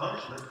suffered a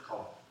punishment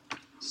called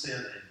sin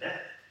and death.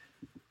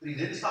 But He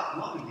didn't stop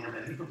loving them,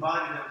 and He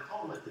provided an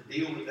atonement to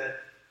deal with that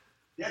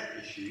death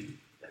issue,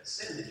 that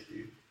sin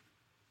issue.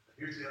 But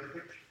here's the other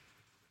picture.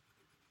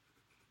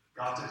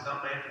 God says it's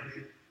not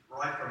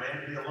right for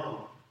man to be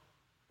alone.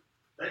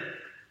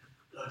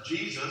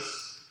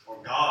 Jesus, or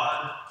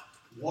God,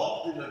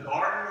 walked in the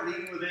Garden of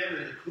Eden with them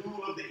in the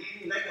cool of the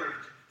evening.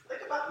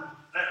 Think about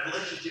that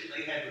relationship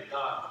they had with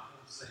God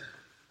before sin.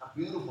 How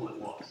beautiful it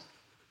was.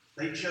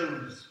 They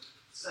chose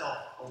self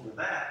over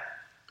that,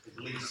 and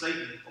to leave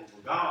Satan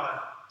over God.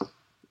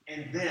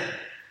 And then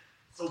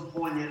so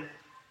poignant,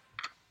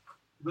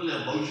 really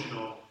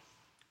emotional,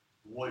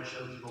 the way it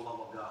shows you the love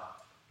of God.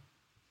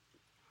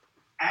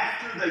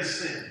 After they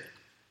sinned,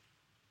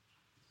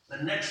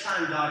 the next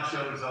time God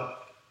shows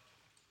up,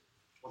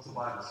 what's the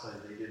Bible say?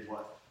 They did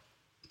what?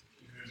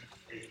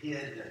 They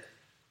hid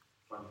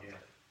from him.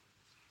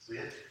 See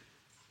it?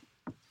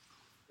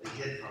 They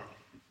hid from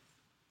him.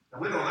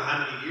 And we don't know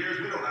how many years,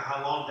 we don't know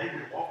how long they've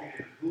been walking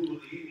in the cool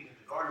of the evening in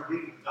the Garden of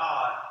Eden with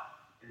God,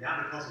 and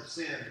now because of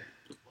sin,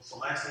 what's the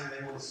last thing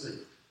they want to see?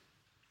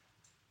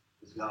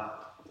 Is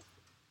God.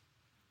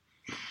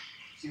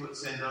 See what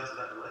sin does to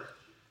that relationship?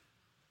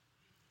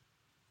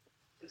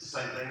 It's the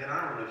same thing in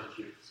our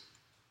relationships.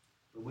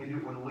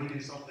 When we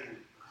do something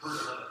to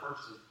hurt another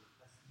person,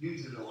 that's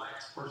usually the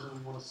last person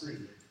we want to see.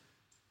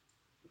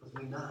 Because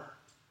we know.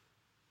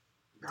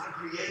 God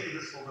created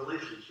this whole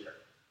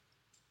relationship.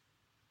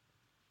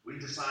 We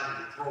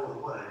decided to throw it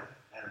away.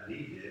 Adam and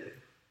Eve did.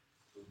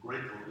 We're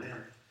grateful to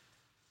them.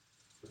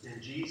 But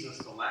then Jesus,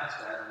 the last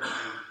Adam,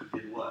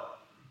 did what?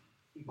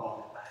 He bought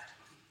it back.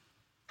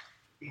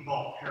 He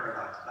bought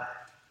paradise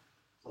back.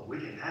 So we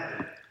can have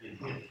it in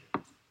him.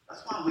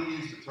 That's why we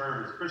use the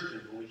term as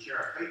Christians when we share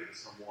our faith with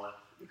someone.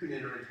 You can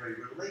enter into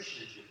a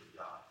relationship with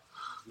God.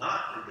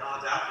 Not that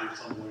God's out there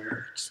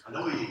somewhere. I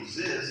know he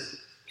exists.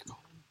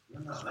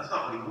 No, that's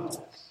not what he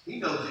wants. He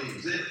knows he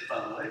exists,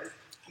 by the way.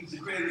 He's the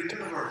creator of the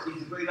universe.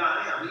 He's the great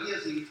I am. He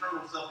is the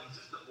eternal,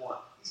 self-existent one.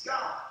 He's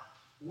God.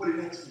 What he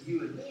wants for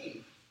you and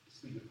me is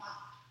to be the Father.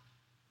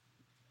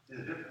 See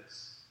the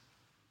difference?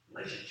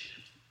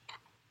 Relationship.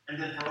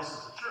 And then for us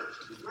as a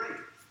church to be great,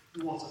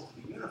 he wants us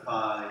to be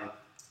unified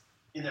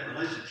in that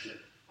relationship.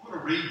 I'm going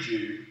to read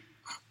you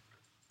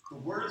the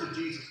words of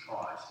Jesus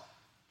Christ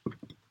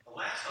the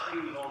last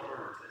time he was on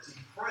earth as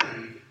he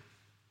prayed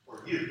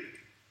for you.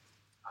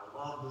 I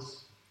love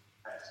this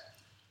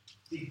passage.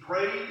 He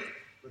prayed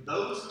for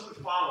those who would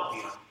follow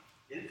him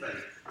in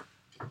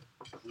faith,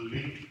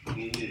 including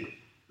in you.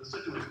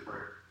 Listen to his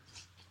prayer.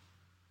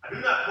 I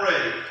do not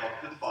pray,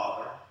 talking to the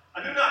Father,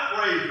 I do not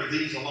pray for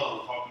these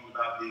alone, talking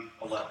about the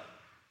 11,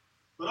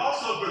 but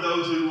also for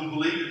those who will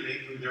believe in me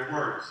through their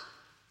words,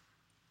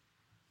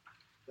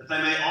 that they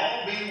may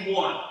all be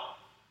one,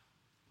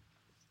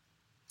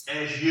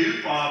 as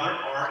you, Father,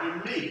 are in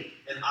me,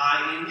 and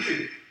I in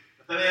you,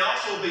 that they may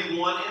also be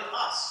one in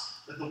us,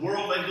 that the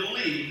world may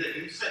believe that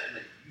you sent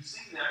me. You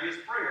see now, his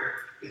prayer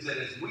is that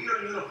as we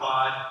are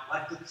unified,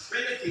 like the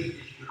Trinity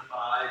is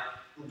unified,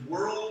 the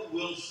world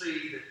will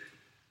see that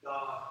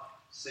God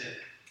sent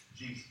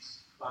Jesus.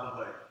 By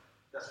the way,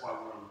 that's why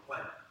we're on the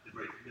planet, the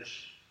Great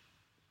Commission.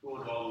 Go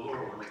into all the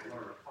world and make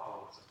learners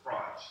followers of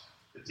Christ.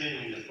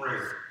 Continuing the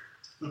prayer.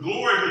 The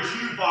glory which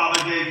you,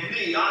 Father, gave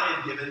me, I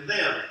have given them,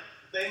 that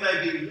they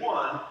may be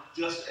one,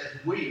 just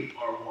as we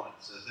are one.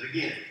 It says it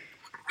again.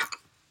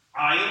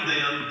 I and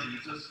them,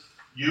 Jesus,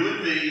 you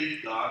and me,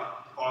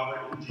 God, the Father,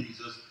 and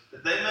Jesus,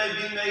 that they may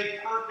be made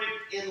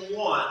perfect in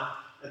one,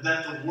 and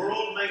that the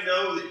world may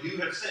know that you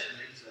have sent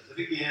me, says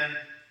it again,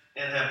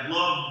 and have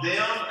loved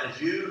them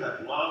as you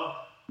have loved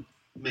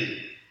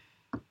me.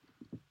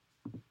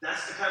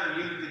 That's the kind of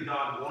unity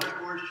God wanted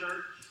for his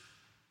church.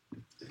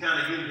 It's the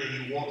kind of unity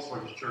he wants for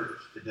his church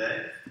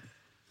today.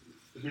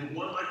 To be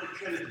one like the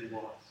Trinity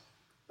was.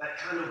 That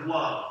kind of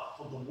love,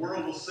 so the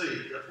world will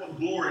see. That's what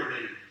glory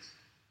means.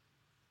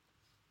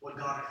 What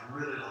God is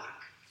really like.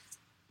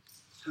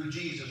 Who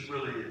Jesus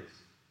really is.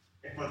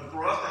 And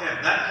for us to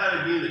have that kind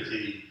of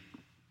unity,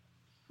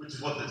 which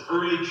is what this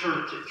early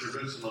church at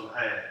Jerusalem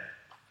had,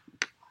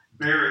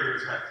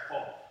 barriers have to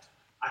fall.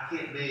 I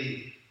can't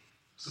be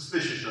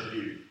suspicious of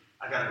you.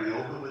 I got to be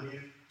open with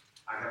you.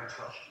 I got to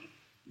trust you.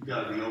 You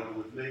got to be open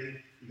with me.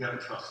 You got to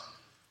trust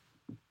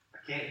me.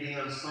 I can't be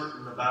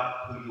uncertain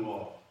about who you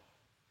are.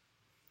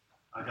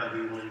 I got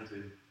to be willing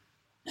to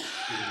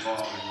get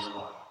involved in your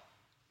life.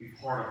 Be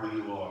part of who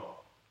you are.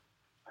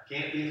 I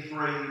can't be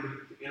afraid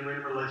to enter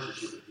into a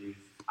relationship with you.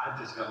 I've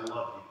just got to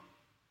love you.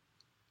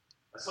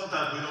 And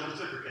sometimes we don't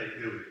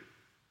reciprocate, do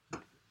we?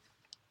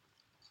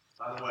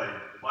 By the way,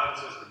 the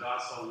Bible says that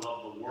God so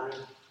loved the world.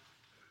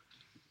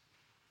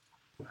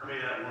 How many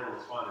of that world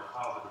responded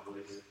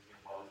positively to him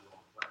while he was on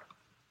the planet?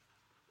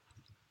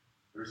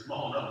 Very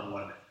small number,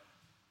 wasn't it?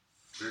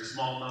 Very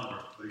small number,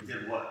 but he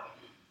did what?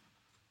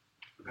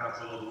 For God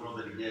so loved the world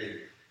that he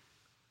gave.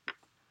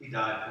 He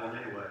died for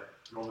them anyway.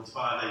 Romans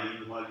 5:8,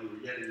 even while you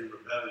were yet in your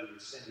rebellion, you were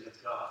sinning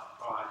against God.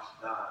 Christ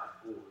died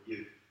for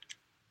you.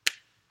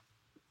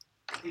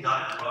 He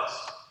died for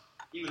us,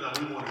 even though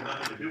we wanted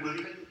nothing to do with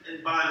him.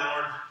 And by and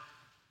large,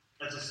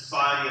 as a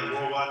society, a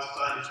worldwide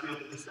society, still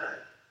to this day,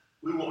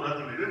 we want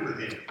nothing to do with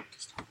him.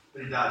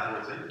 But he died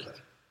for us anyway.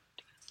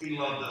 He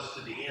loved us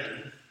to the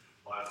end,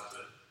 the Bible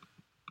says,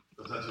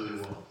 because that's who he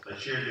was. They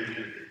shared their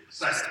unity.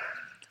 Second,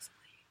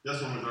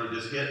 this one we're going to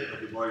just hit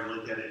because we've already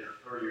looked at it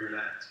earlier in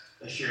Acts.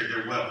 They shared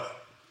their wealth.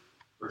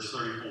 Verse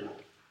 34.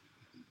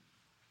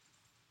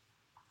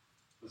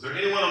 Was there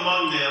anyone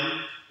among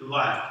them who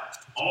lacked?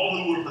 All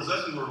who were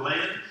possessing their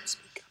lands,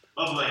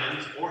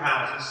 or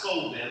houses,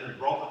 sold them and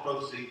brought the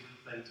proceeds of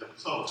the things that were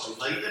sold. So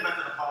laid them at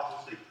the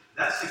apostles' feet.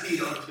 That's the key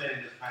to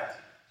understanding this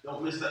passage.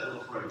 Don't miss that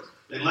little phrase.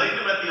 They laid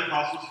them at the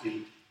apostles'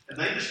 feet, and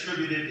they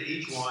distributed to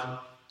each one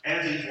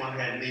as each one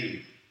had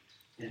need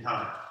in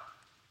time.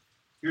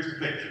 Here's the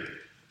picture.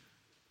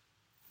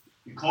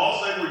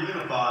 Because they were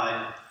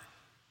unified,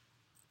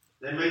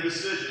 they made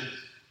decisions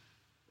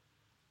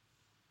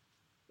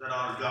that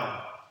honored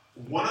God.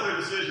 One of their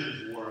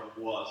decisions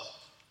was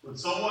when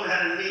someone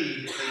had a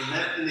need, they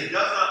met, and it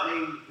does not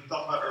mean, we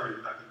talked about earlier,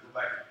 I can go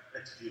back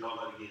and execute all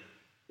that again.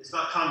 It's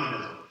not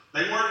communism.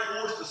 They weren't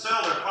forced to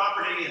sell their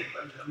property and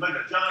make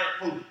a giant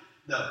pool.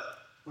 No.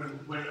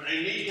 When a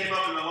need came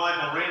up in the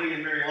life of Randy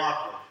and Mary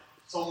Lockwood,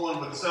 someone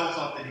would sell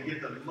something to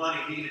get the money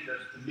needed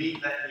to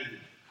meet that need.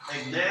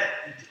 They met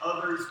each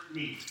other's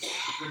needs.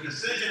 The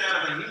decision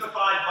out of a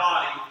unified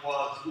body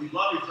was, we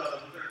love each other,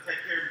 we're going to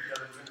take care of each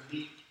other, we're going to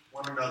meet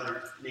one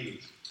another's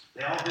needs.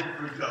 They all did it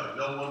for each other.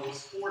 No one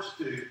was forced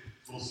to.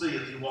 We'll see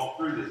as you walk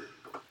through this.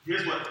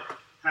 Here's what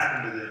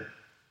happened to them.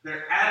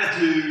 Their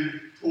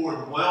attitude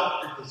toward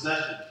wealth and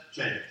possessions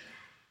changed.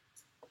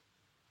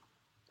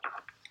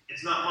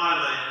 It's not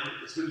my land,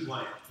 it's whose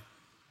land?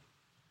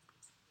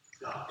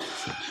 God.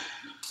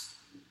 It's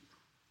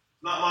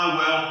not my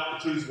wealth,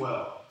 it's whose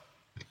wealth?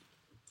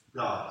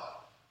 God's.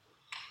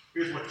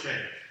 Here's what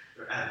changed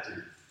their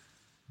attitude.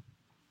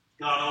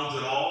 God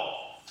owns it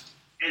all,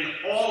 and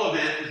all of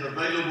it is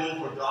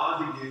available for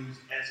God to use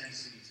as He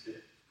sees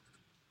fit.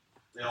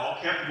 They all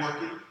kept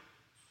working.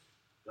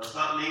 Does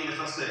not mean, as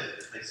I said,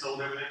 that they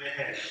sold everything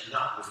they had. It's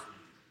not what it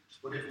means.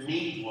 What it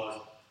means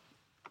was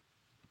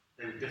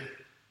they were different.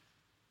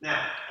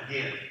 Now,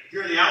 again, if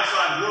you're in the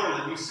outside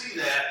world and you see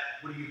that,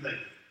 what are you thinking?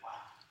 Wow,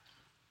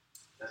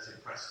 that's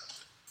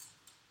impressive.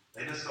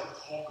 They just don't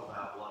talk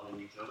about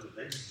loving each other.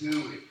 They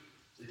do it.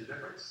 See the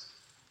difference?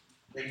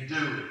 They do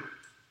it.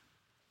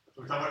 That's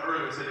what we talked about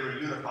earlier. We said they were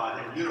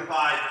unified. They were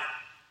unified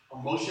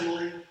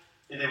emotionally,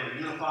 and they were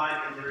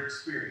unified in their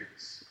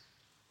experience.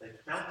 They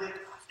felt it,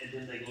 and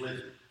then they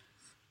lived it.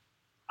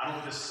 I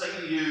don't just say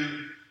to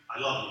you, I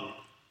love you.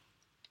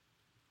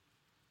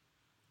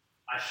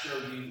 I show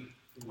you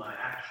through my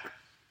actions.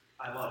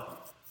 I love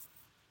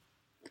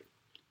you.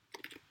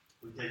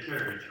 We take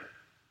care of each other.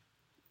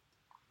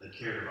 They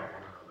cared about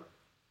one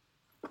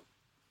another.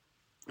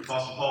 The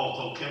Apostle Paul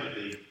told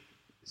Timothy,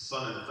 his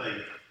son in the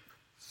faith,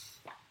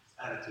 his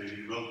attitude,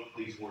 he wrote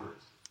these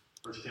words.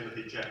 1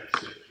 Timothy chapter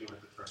 6, you don't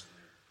have to turn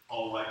there.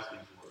 Paul writes these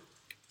words.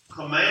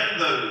 Command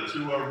those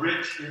who are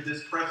rich in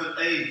this present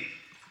age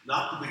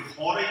not to be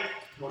haughty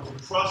nor to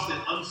trust in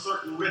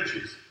uncertain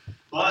riches,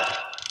 but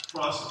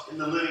trust in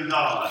the living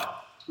God,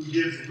 who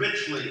gives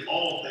richly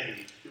all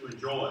things to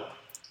enjoy.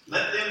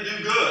 Let them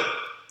do good,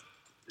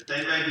 that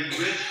they may be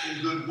rich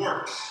in good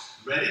works,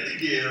 ready to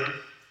give,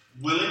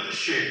 willing to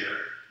share,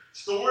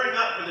 storing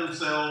up for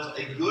themselves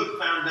a good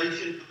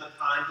foundation for the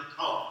time to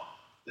come,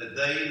 that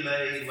they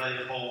may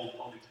lay hold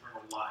on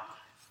eternal life.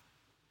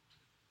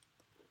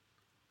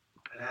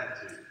 An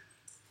attitude.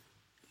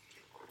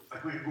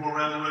 Like we go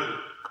around the room.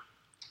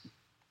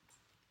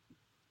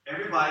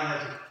 Everybody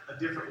has a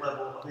different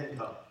level of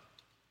income.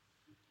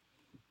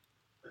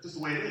 That's just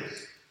the way it is.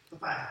 It's a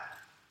fact.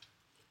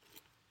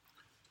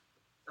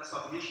 That's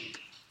not the issue.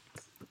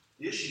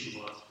 The issue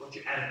was, what's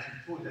your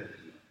attitude toward that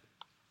income?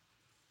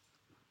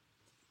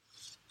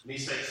 And he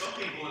says, some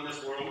people in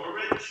this world are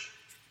rich.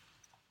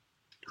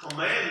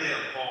 Command them,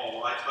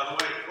 Paul writes. By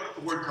the way, what does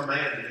the word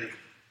command mean?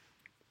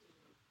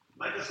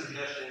 Make a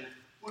suggestion,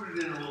 put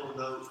it in a little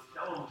note,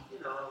 tell them,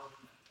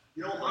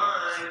 you don't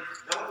mind.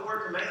 Know what the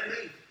word command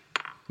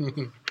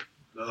means?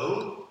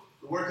 No.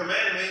 The word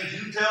command means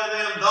you tell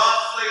them,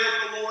 thus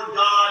saith the Lord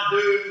God,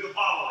 do the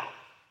following.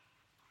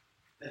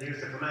 And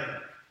here's the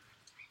command.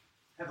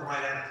 Have the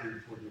right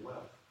attitude toward your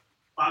wealth.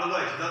 By the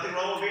way, there's nothing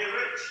wrong with being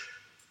rich.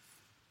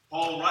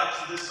 Paul writes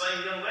to this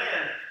same young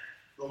man,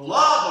 the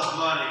love of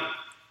money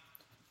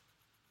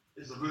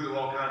is the root of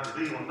all kinds of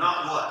evil,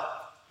 not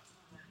what?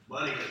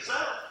 Money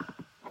itself.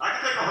 I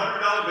can take a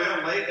 $100 bill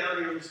and lay it down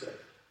here on the stage.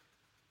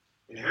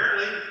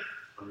 Inherently,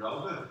 $100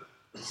 bill.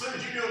 As soon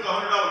as you do with the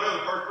 $100 bill,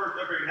 the first person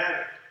up here can have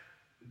it.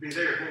 It'd be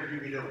there. What would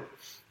you be doing?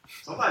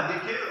 Somebody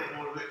get killed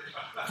for it.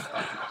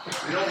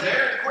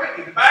 Darren quick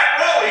in the back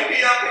row, he'd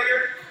be up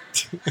here.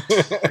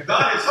 If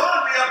God his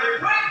son be up here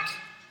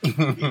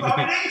quick, he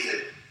probably needs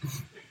it.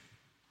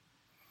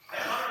 Hey,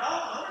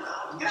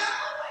 $100, get out of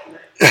my way,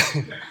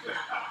 man.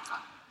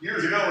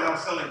 Years ago, when I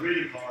was selling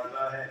greeting cards,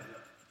 I had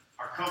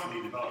our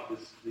company developed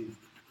the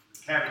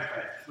Cabbage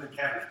Patch, twin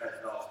Cabbage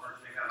Patch dolls.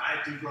 First thing I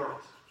had 2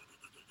 girls.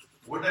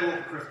 What did they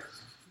want for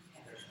Christmas?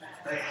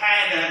 They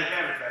had to have a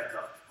Cabbage Patch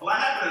doll. Well, I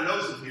happen to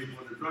know some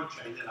people in the drug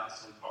chain that I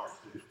sell cards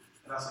to.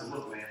 And I said,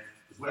 look, man,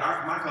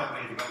 my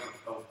company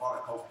developed a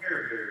product called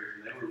Care Bears,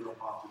 and they were real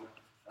popular.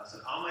 I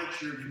said, I'll make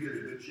sure you get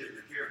a good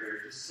shipment of Care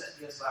Bears. Just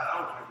set me aside. I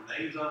don't remember the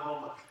names of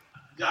them.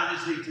 I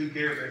just need 2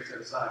 Care Bears set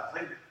aside.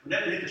 We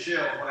never hit the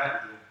shelf. What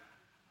happened to them?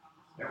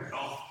 They were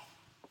gone.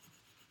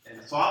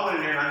 And so I went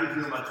in there, and I was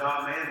doing my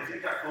job, man. As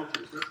it got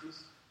closer to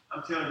Christmas,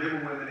 I'm telling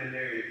different women in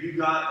there, if you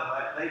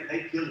got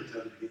they kill each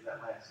other to get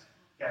that last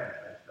Cabbage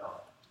Patch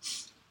doll.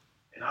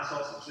 And I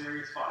saw some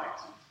serious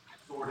fights. And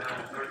tore down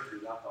on 3rd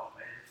Street. I thought,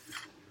 man, this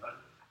is what we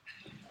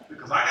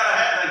because I got to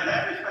have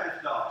that Cabbage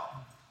Patch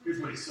doll. Here's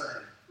what he's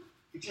saying.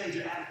 You change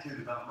your attitude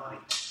about money.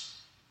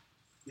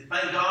 You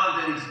thank God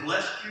that he's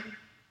blessed you,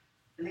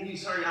 and then you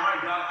say, all right,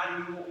 God, how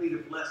do you want me to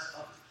bless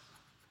others?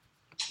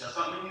 Does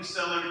not mean you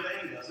sell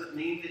everything. It doesn't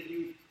mean that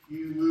you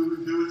move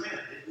and do a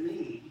tent. It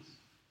means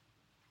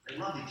they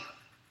love each other.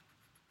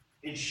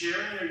 In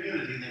sharing their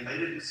unity, they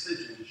made a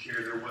decision to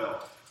share their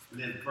wealth.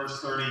 And then verse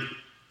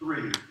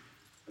 33,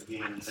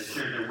 again, they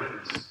shared their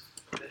witness.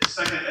 The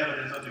second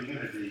evidence of their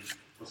unity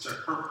was their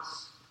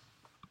purpose.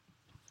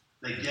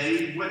 They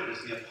gave witness,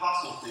 the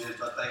apostles did,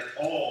 but they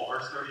all,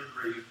 verse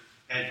 33,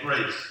 had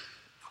grace.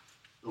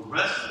 The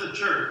rest of the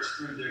church,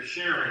 through their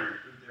sharing,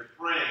 through their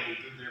praying,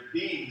 through their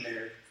being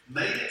there,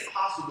 made it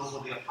possible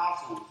for the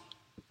apostles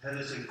to have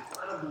this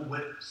incredible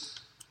witness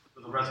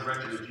for the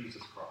resurrection of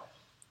Jesus Christ.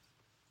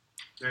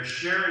 Their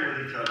sharing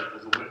with each other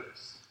was a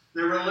witness.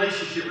 Their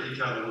relationship with each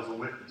other was a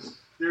witness.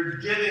 Their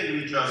giving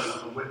to each other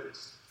was a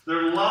witness.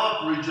 Their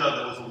love for each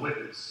other was a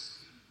witness.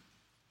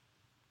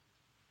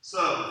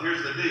 So,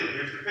 here's the deal.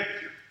 Here's the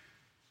picture.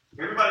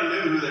 Everybody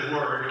knew who they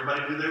were, and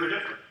everybody knew they were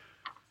different.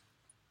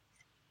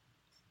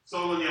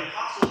 So when the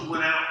apostles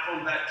went out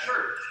from that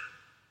church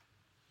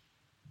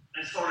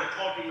and started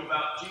talking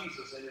about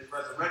Jesus and his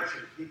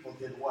resurrection, people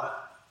did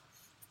what?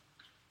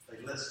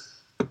 They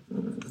listened.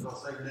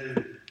 Because they knew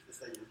that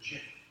they were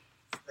genuine.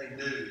 They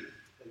knew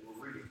they were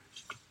real.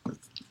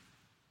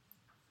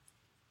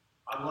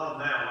 I love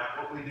now, like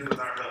what we do with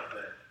our help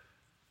day.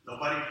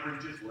 Nobody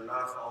preaches. We're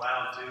not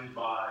allowed to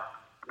buy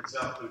and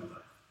sell food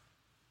money.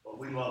 But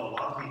we love a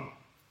lot of people.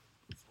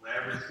 On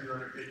average,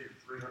 250 to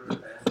 300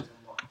 families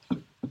a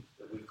month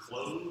that we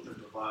clothe and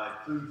provide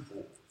food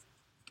for.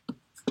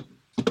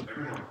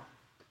 Everyone.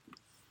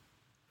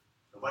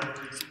 Nobody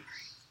preaches.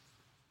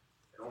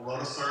 They don't run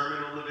a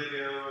sermon on the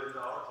video in the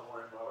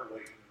auditorium while we're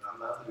waiting. I'm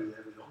not to do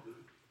that. We don't do it.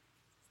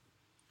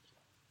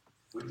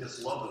 We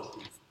just love those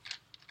people.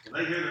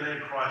 When they hear the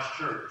name Christ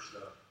Church,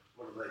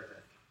 what do they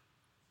think?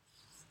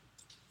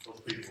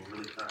 Those people are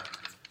really kind.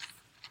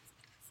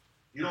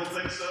 You don't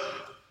think so?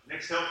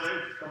 Next Help Day,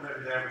 which is coming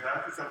up to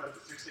advertise, it's coming up the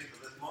 16th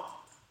of this month.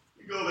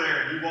 You go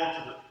there and you walk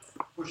to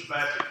the push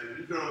basket and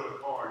you go to the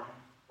car and you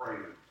pray,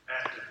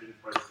 ask if you can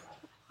pray for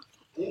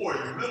them. Or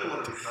you really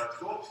want to be touched,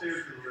 go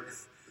upstairs to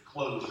the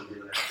clothes are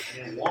given out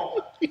and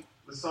walk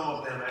with some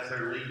of them as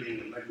they're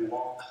leaving and maybe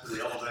walk to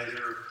the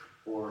elevator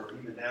or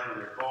even down in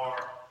their car.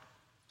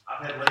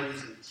 I've had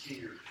ladies in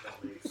tears tell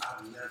me,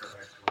 I've never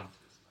had clothes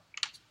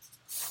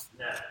this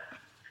much. Never.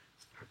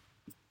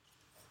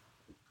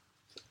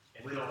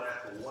 And we don't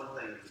ask for one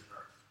thing in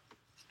return.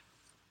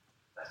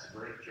 That's a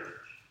great church.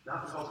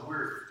 Not because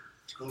we're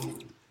cool,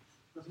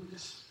 because we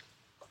just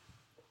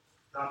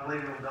God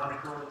laid on Donnie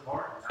Curlin's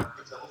heart and now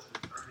puts us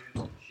and turned into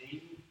a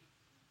machine.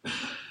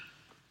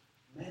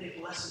 Man, it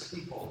blesses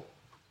people.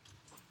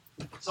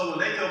 So when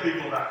they tell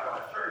people about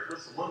Christ Church,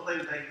 what's the one thing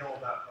they know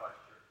about Christ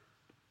Church?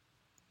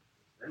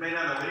 They may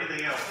not know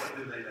anything else. What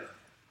do they know?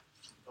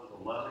 Those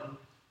are loving,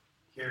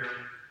 caring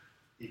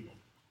people.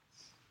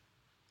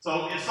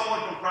 So if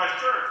someone from Christ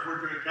Church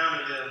were to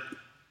encounter them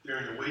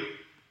during the week,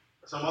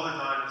 or some other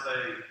time and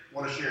say,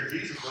 want to share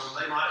Jesus with them,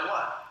 they might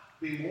what?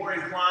 Be more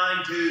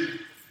inclined to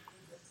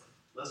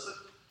listen.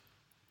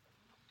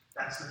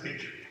 That's the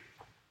picture here.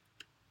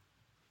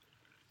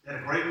 They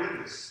had a great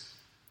witness.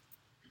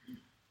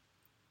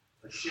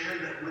 They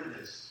shared that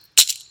witness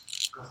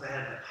because they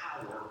had the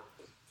power.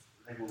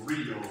 They were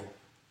real.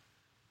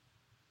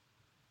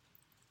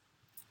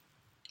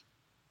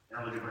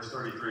 Now look at verse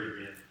 33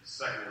 again. The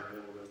second one, and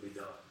then we're going to be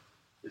done.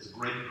 His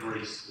great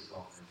grace was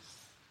on them.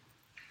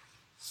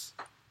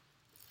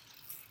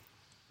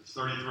 Verse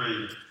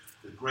 33,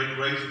 the great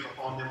grace was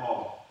upon them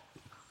all.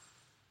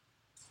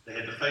 They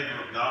had the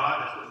favor of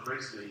God. That's what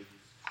grace means.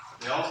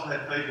 They also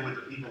had favor with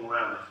the people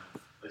around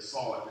them. They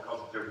saw it because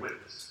of their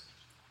witness.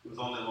 It was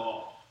on them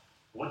all.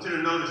 I want you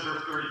to notice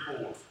verse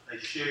 34. They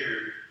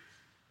shared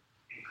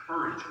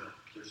encouragement,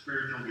 their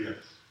spiritual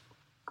gifts.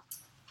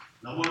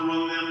 No one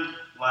among them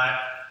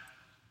lacked.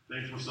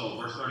 Things were sold.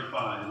 Verse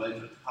 35, they laid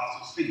at the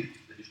apostles' feet.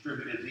 They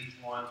distributed as each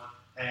one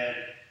had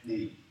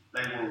need.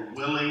 They were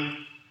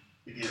willing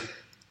to give.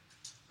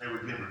 They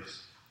were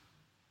givers.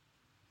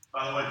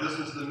 By the way, this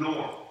was the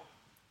norm,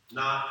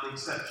 not the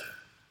exception.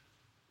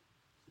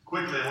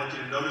 Quickly, I want you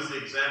to notice the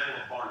example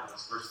of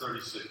Barnabas, verse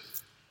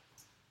 36.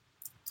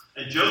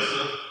 And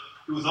Joseph,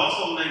 who was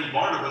also named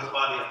Barnabas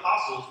by the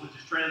apostles, which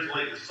is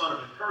translated son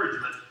of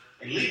encouragement,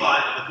 a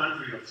Levite of the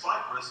country of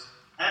Cyprus,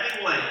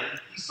 having land,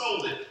 he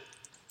sold it.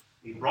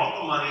 He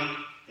brought the money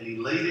and he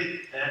laid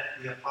it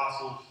at the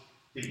apostles'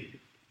 feet.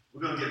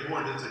 We're going to get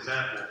more into this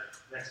example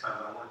next time,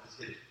 but I want to just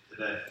hit it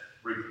today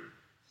briefly.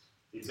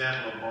 The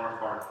example of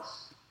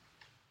Barnabas.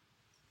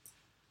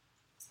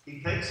 He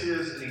takes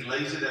his and he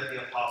lays it at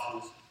the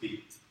apostles'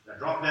 feet. Now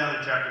drop down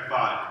in chapter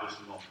 5 for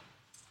just a moment.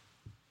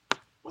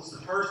 What's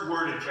the first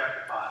word in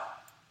chapter 5?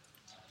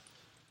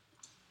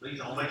 Please,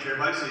 I'll make sure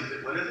everybody sees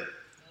it. What is it?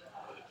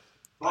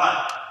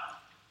 But.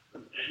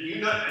 And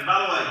you know, and by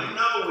the way, you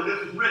know when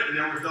this was written,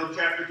 there was no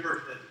chapter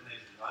verse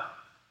designation, right?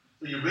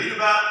 So you read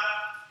about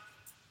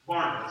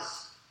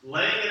Barnabas,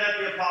 laying it at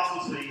the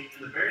apostles' feet,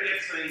 and the very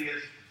next thing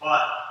is,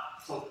 but.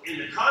 So in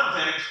the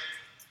context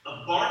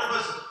of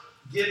Barnabas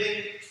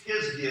giving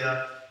his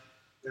gift,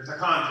 there's a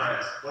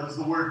contrast. What does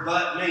the word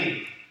but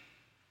mean?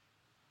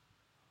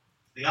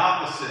 The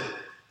opposite.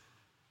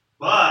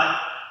 But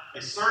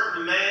a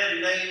certain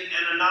man named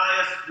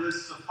Ananias with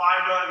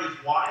Sapphira,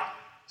 his wife,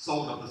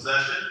 sold a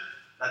possession.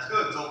 That's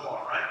good so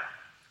far, right?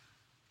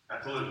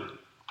 Absolutely.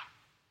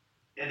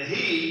 And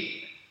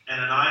he,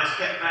 Ananias,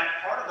 kept back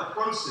part of the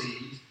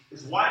proceeds,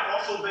 his wife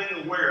also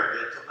being aware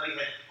of it, so they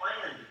had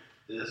planned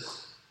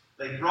this.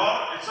 They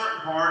brought a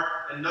certain part,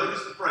 and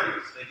notice the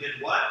phrase. They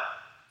did what?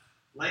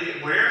 Laid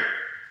it where?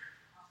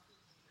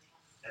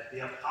 At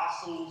the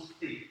apostles'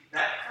 feet.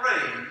 That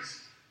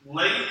phrase,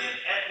 laid it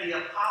at the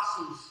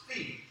apostles'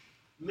 feet,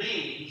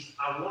 means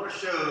I want to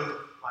show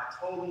my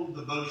total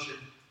devotion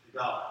to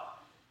God.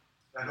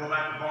 Now go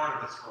back to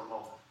Barnabas for a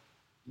moment.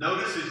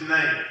 Notice his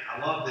name.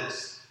 I love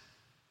this.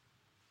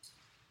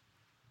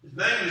 His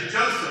name is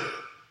Joseph,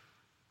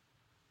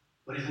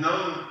 but he's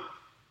known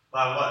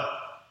by what?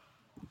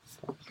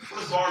 What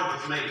does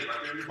Barnabas mean? Right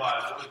there in your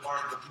Bible, what does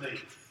Barnabas mean?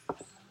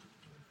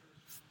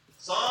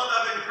 Son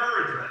of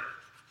encouragement.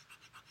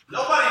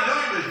 Nobody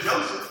knew him as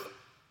Joseph.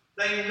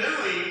 They knew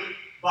him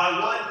by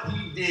what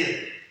he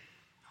did,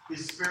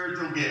 his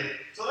spiritual gift.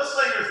 So let's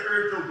say your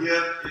spiritual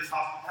gift is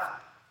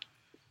hospitality.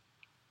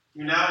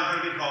 You're now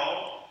going to be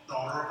called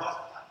daughter of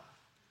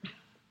hospitality.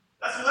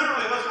 That's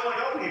literally what's going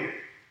on here.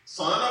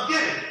 Son of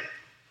giving,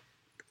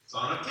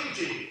 son of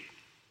teaching,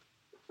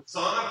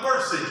 son of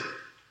mercy,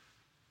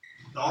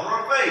 daughter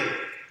of faith.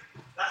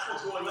 That's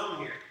what's going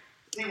on here.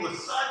 He was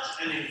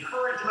such an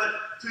encouragement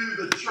to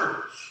the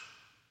church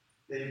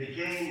that he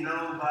became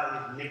known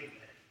by his nickname,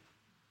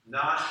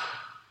 not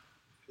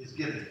his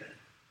given name.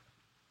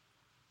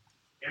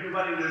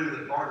 Everybody knew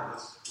that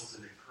Barnabas was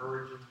an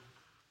encouraging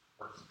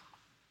person.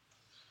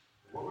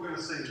 And what we're going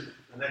to see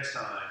the next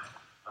time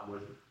I'm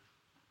with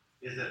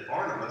you is that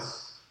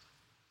Barnabas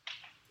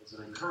was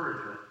an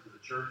encouragement to the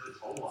church his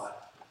whole life.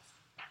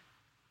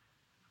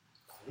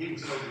 And he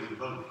was totally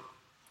devoted.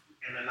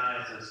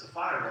 Ananias and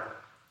Sapphira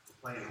were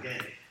playing a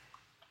game.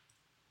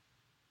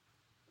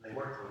 And they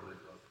weren't totally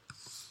devoted.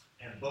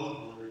 And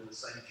both were in the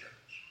same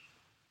church.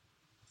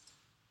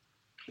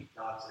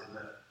 God said,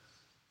 no,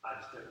 I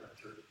expect my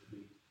church to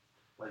be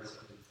a place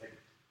of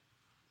integrity.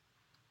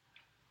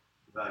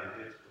 The value of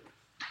his word.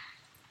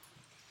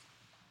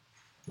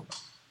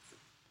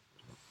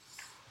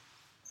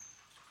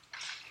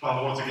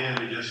 Father, once again,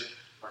 we just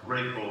are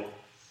grateful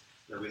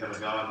that we have a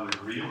God who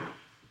is real.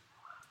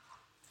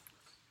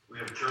 We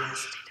have a church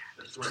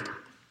that's great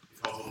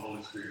because of the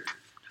Holy Spirit.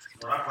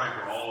 Lord, I pray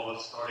for all of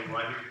us, starting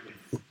right here at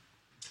me,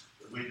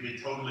 that we'd be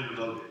totally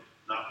devoted,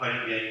 not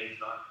playing games,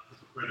 not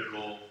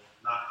hypocritical,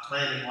 not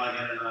planning like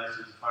Ananias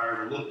and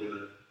Sapphira to look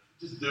good.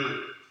 Just do it.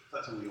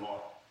 That's who we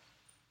are.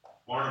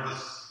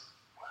 Barnabas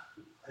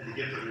had the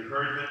gift of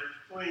encouragement,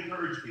 so he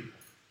encouraged people.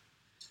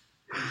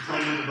 He was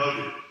totally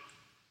devoted.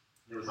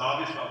 It was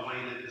obvious by the way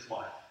he lived his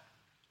life.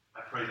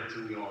 I pray that's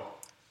who we are.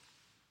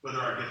 Whether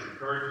our gifts of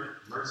encouragement,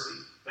 mercy,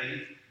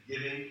 faith,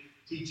 giving,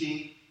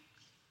 teaching,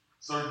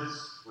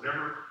 service,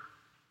 whatever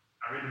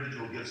our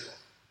individual gifts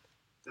are,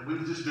 that we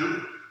would just do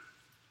it.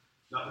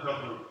 Not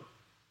because we're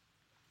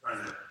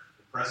trying to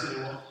impress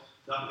anyone,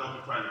 not because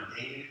we're trying to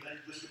gain anything,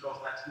 just because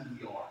that's who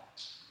we are.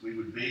 We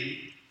would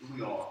be who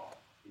we are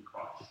in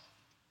Christ.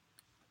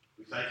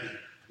 We thank you.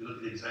 If you look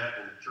at the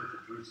example of the church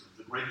of Jerusalem,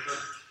 it's a great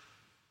church,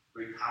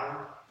 great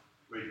power,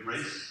 great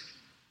grace,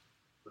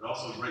 but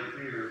also great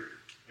fear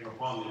came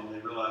upon them when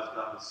they realized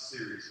God was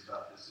serious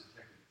about this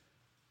integrity.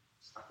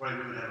 I pray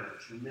we would have a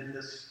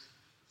tremendous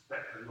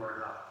respect for our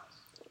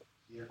God,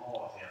 be in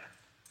awe of him.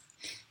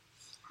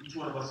 Each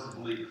one of us as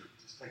believers,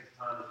 just take the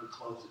time as we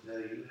close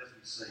today, even as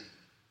we sing,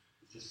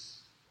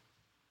 just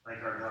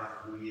thank our God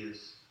for who he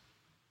is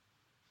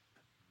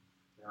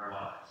in our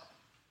lives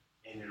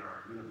and in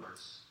our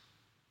universe.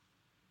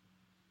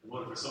 And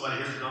Lord, for somebody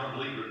here who's not a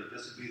believer, that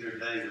this would be their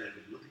day where they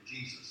would look at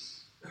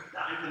Jesus,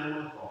 dying for them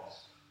on the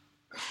cross,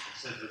 and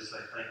simply say,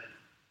 thank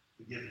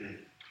you, forgive me,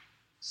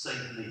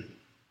 save me.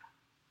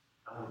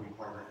 I want to be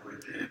part of that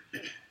great church. We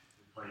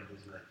pray in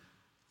his name.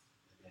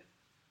 Amen.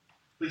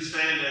 Please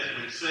stand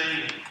as we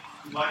sing.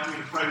 If you'd like me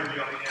to pray with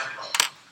you on behalf of